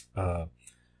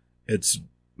 it's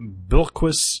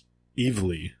Bilquis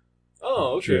Evely.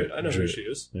 Oh, okay. I know who she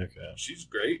is. Okay. She's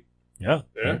great. Yeah.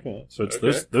 Okay. So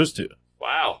it's those two.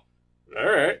 Wow. All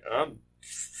right.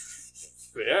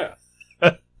 Yeah.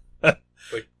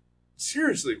 Like,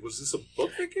 seriously, was this a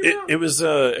book that came out? It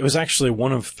was actually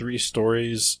one of 3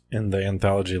 stories in the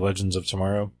anthology Legends of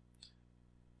Tomorrow.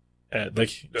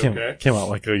 Came out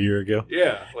like a year ago.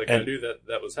 Yeah, I knew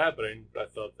that was happening. I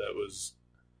thought that was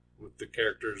with the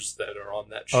characters that are on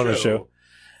that show. On the show.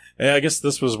 Yeah, I guess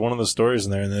this was one of the stories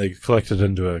in there, and they collected it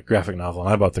into a graphic novel, and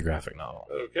I bought the graphic novel.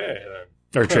 Okay.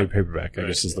 Or trade paperback, I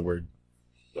guess is the word.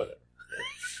 But,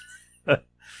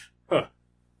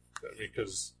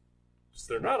 because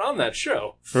they're not on that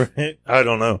show. Right? I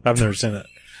don't know. I've never seen it.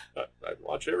 I'd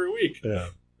watch every week. Yeah.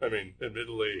 I mean,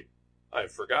 admittedly,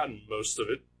 I've forgotten most of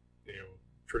it,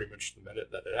 pretty much the minute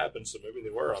that it happened, so maybe they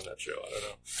were on that show. I don't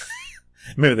know.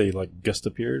 Maybe they, guest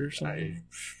appeared or something?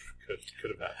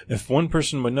 Could have happened. If one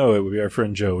person would know, it would be our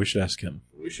friend Joe. We should ask him.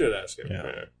 We should ask him.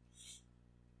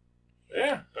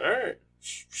 Yeah. All right.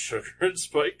 Sugar and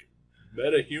Spike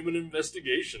Metahuman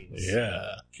Investigations.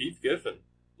 Yeah. Keith Giffen.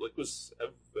 Bilquis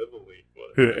Evely.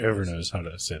 Whoever knows how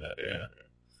to say that. Yeah.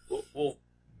 We'll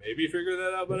maybe figure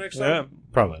that out by next time. Yeah,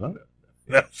 probably not.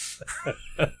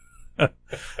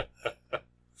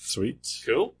 Sweet.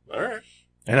 Cool. All right.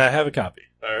 And I have a copy.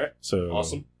 All right. So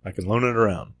awesome. I can loan it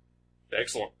around.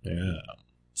 Excellent. Yeah.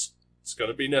 It's going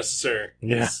to be necessary.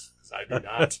 Yeah. 'Cause I do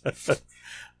not.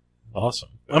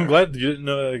 Awesome. I'm glad you didn't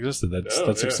know it existed.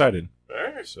 That's exciting. All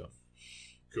right. So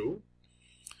cool.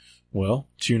 Well,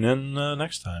 tune in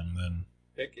next time then.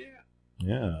 Heck yeah.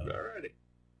 Yeah. All righty.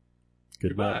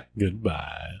 Goodbye.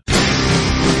 Goodbye.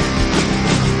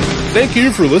 Thank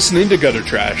you for listening to Gutter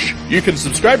Trash. You can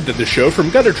subscribe to the show from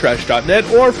guttertrash.net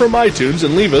or from iTunes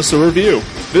and leave us a review.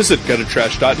 Visit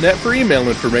guttertrash.net for email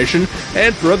information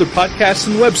and for other podcasts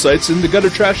and websites in the Gutter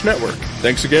Trash Network.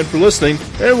 Thanks again for listening,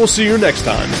 and we'll see you next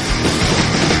time.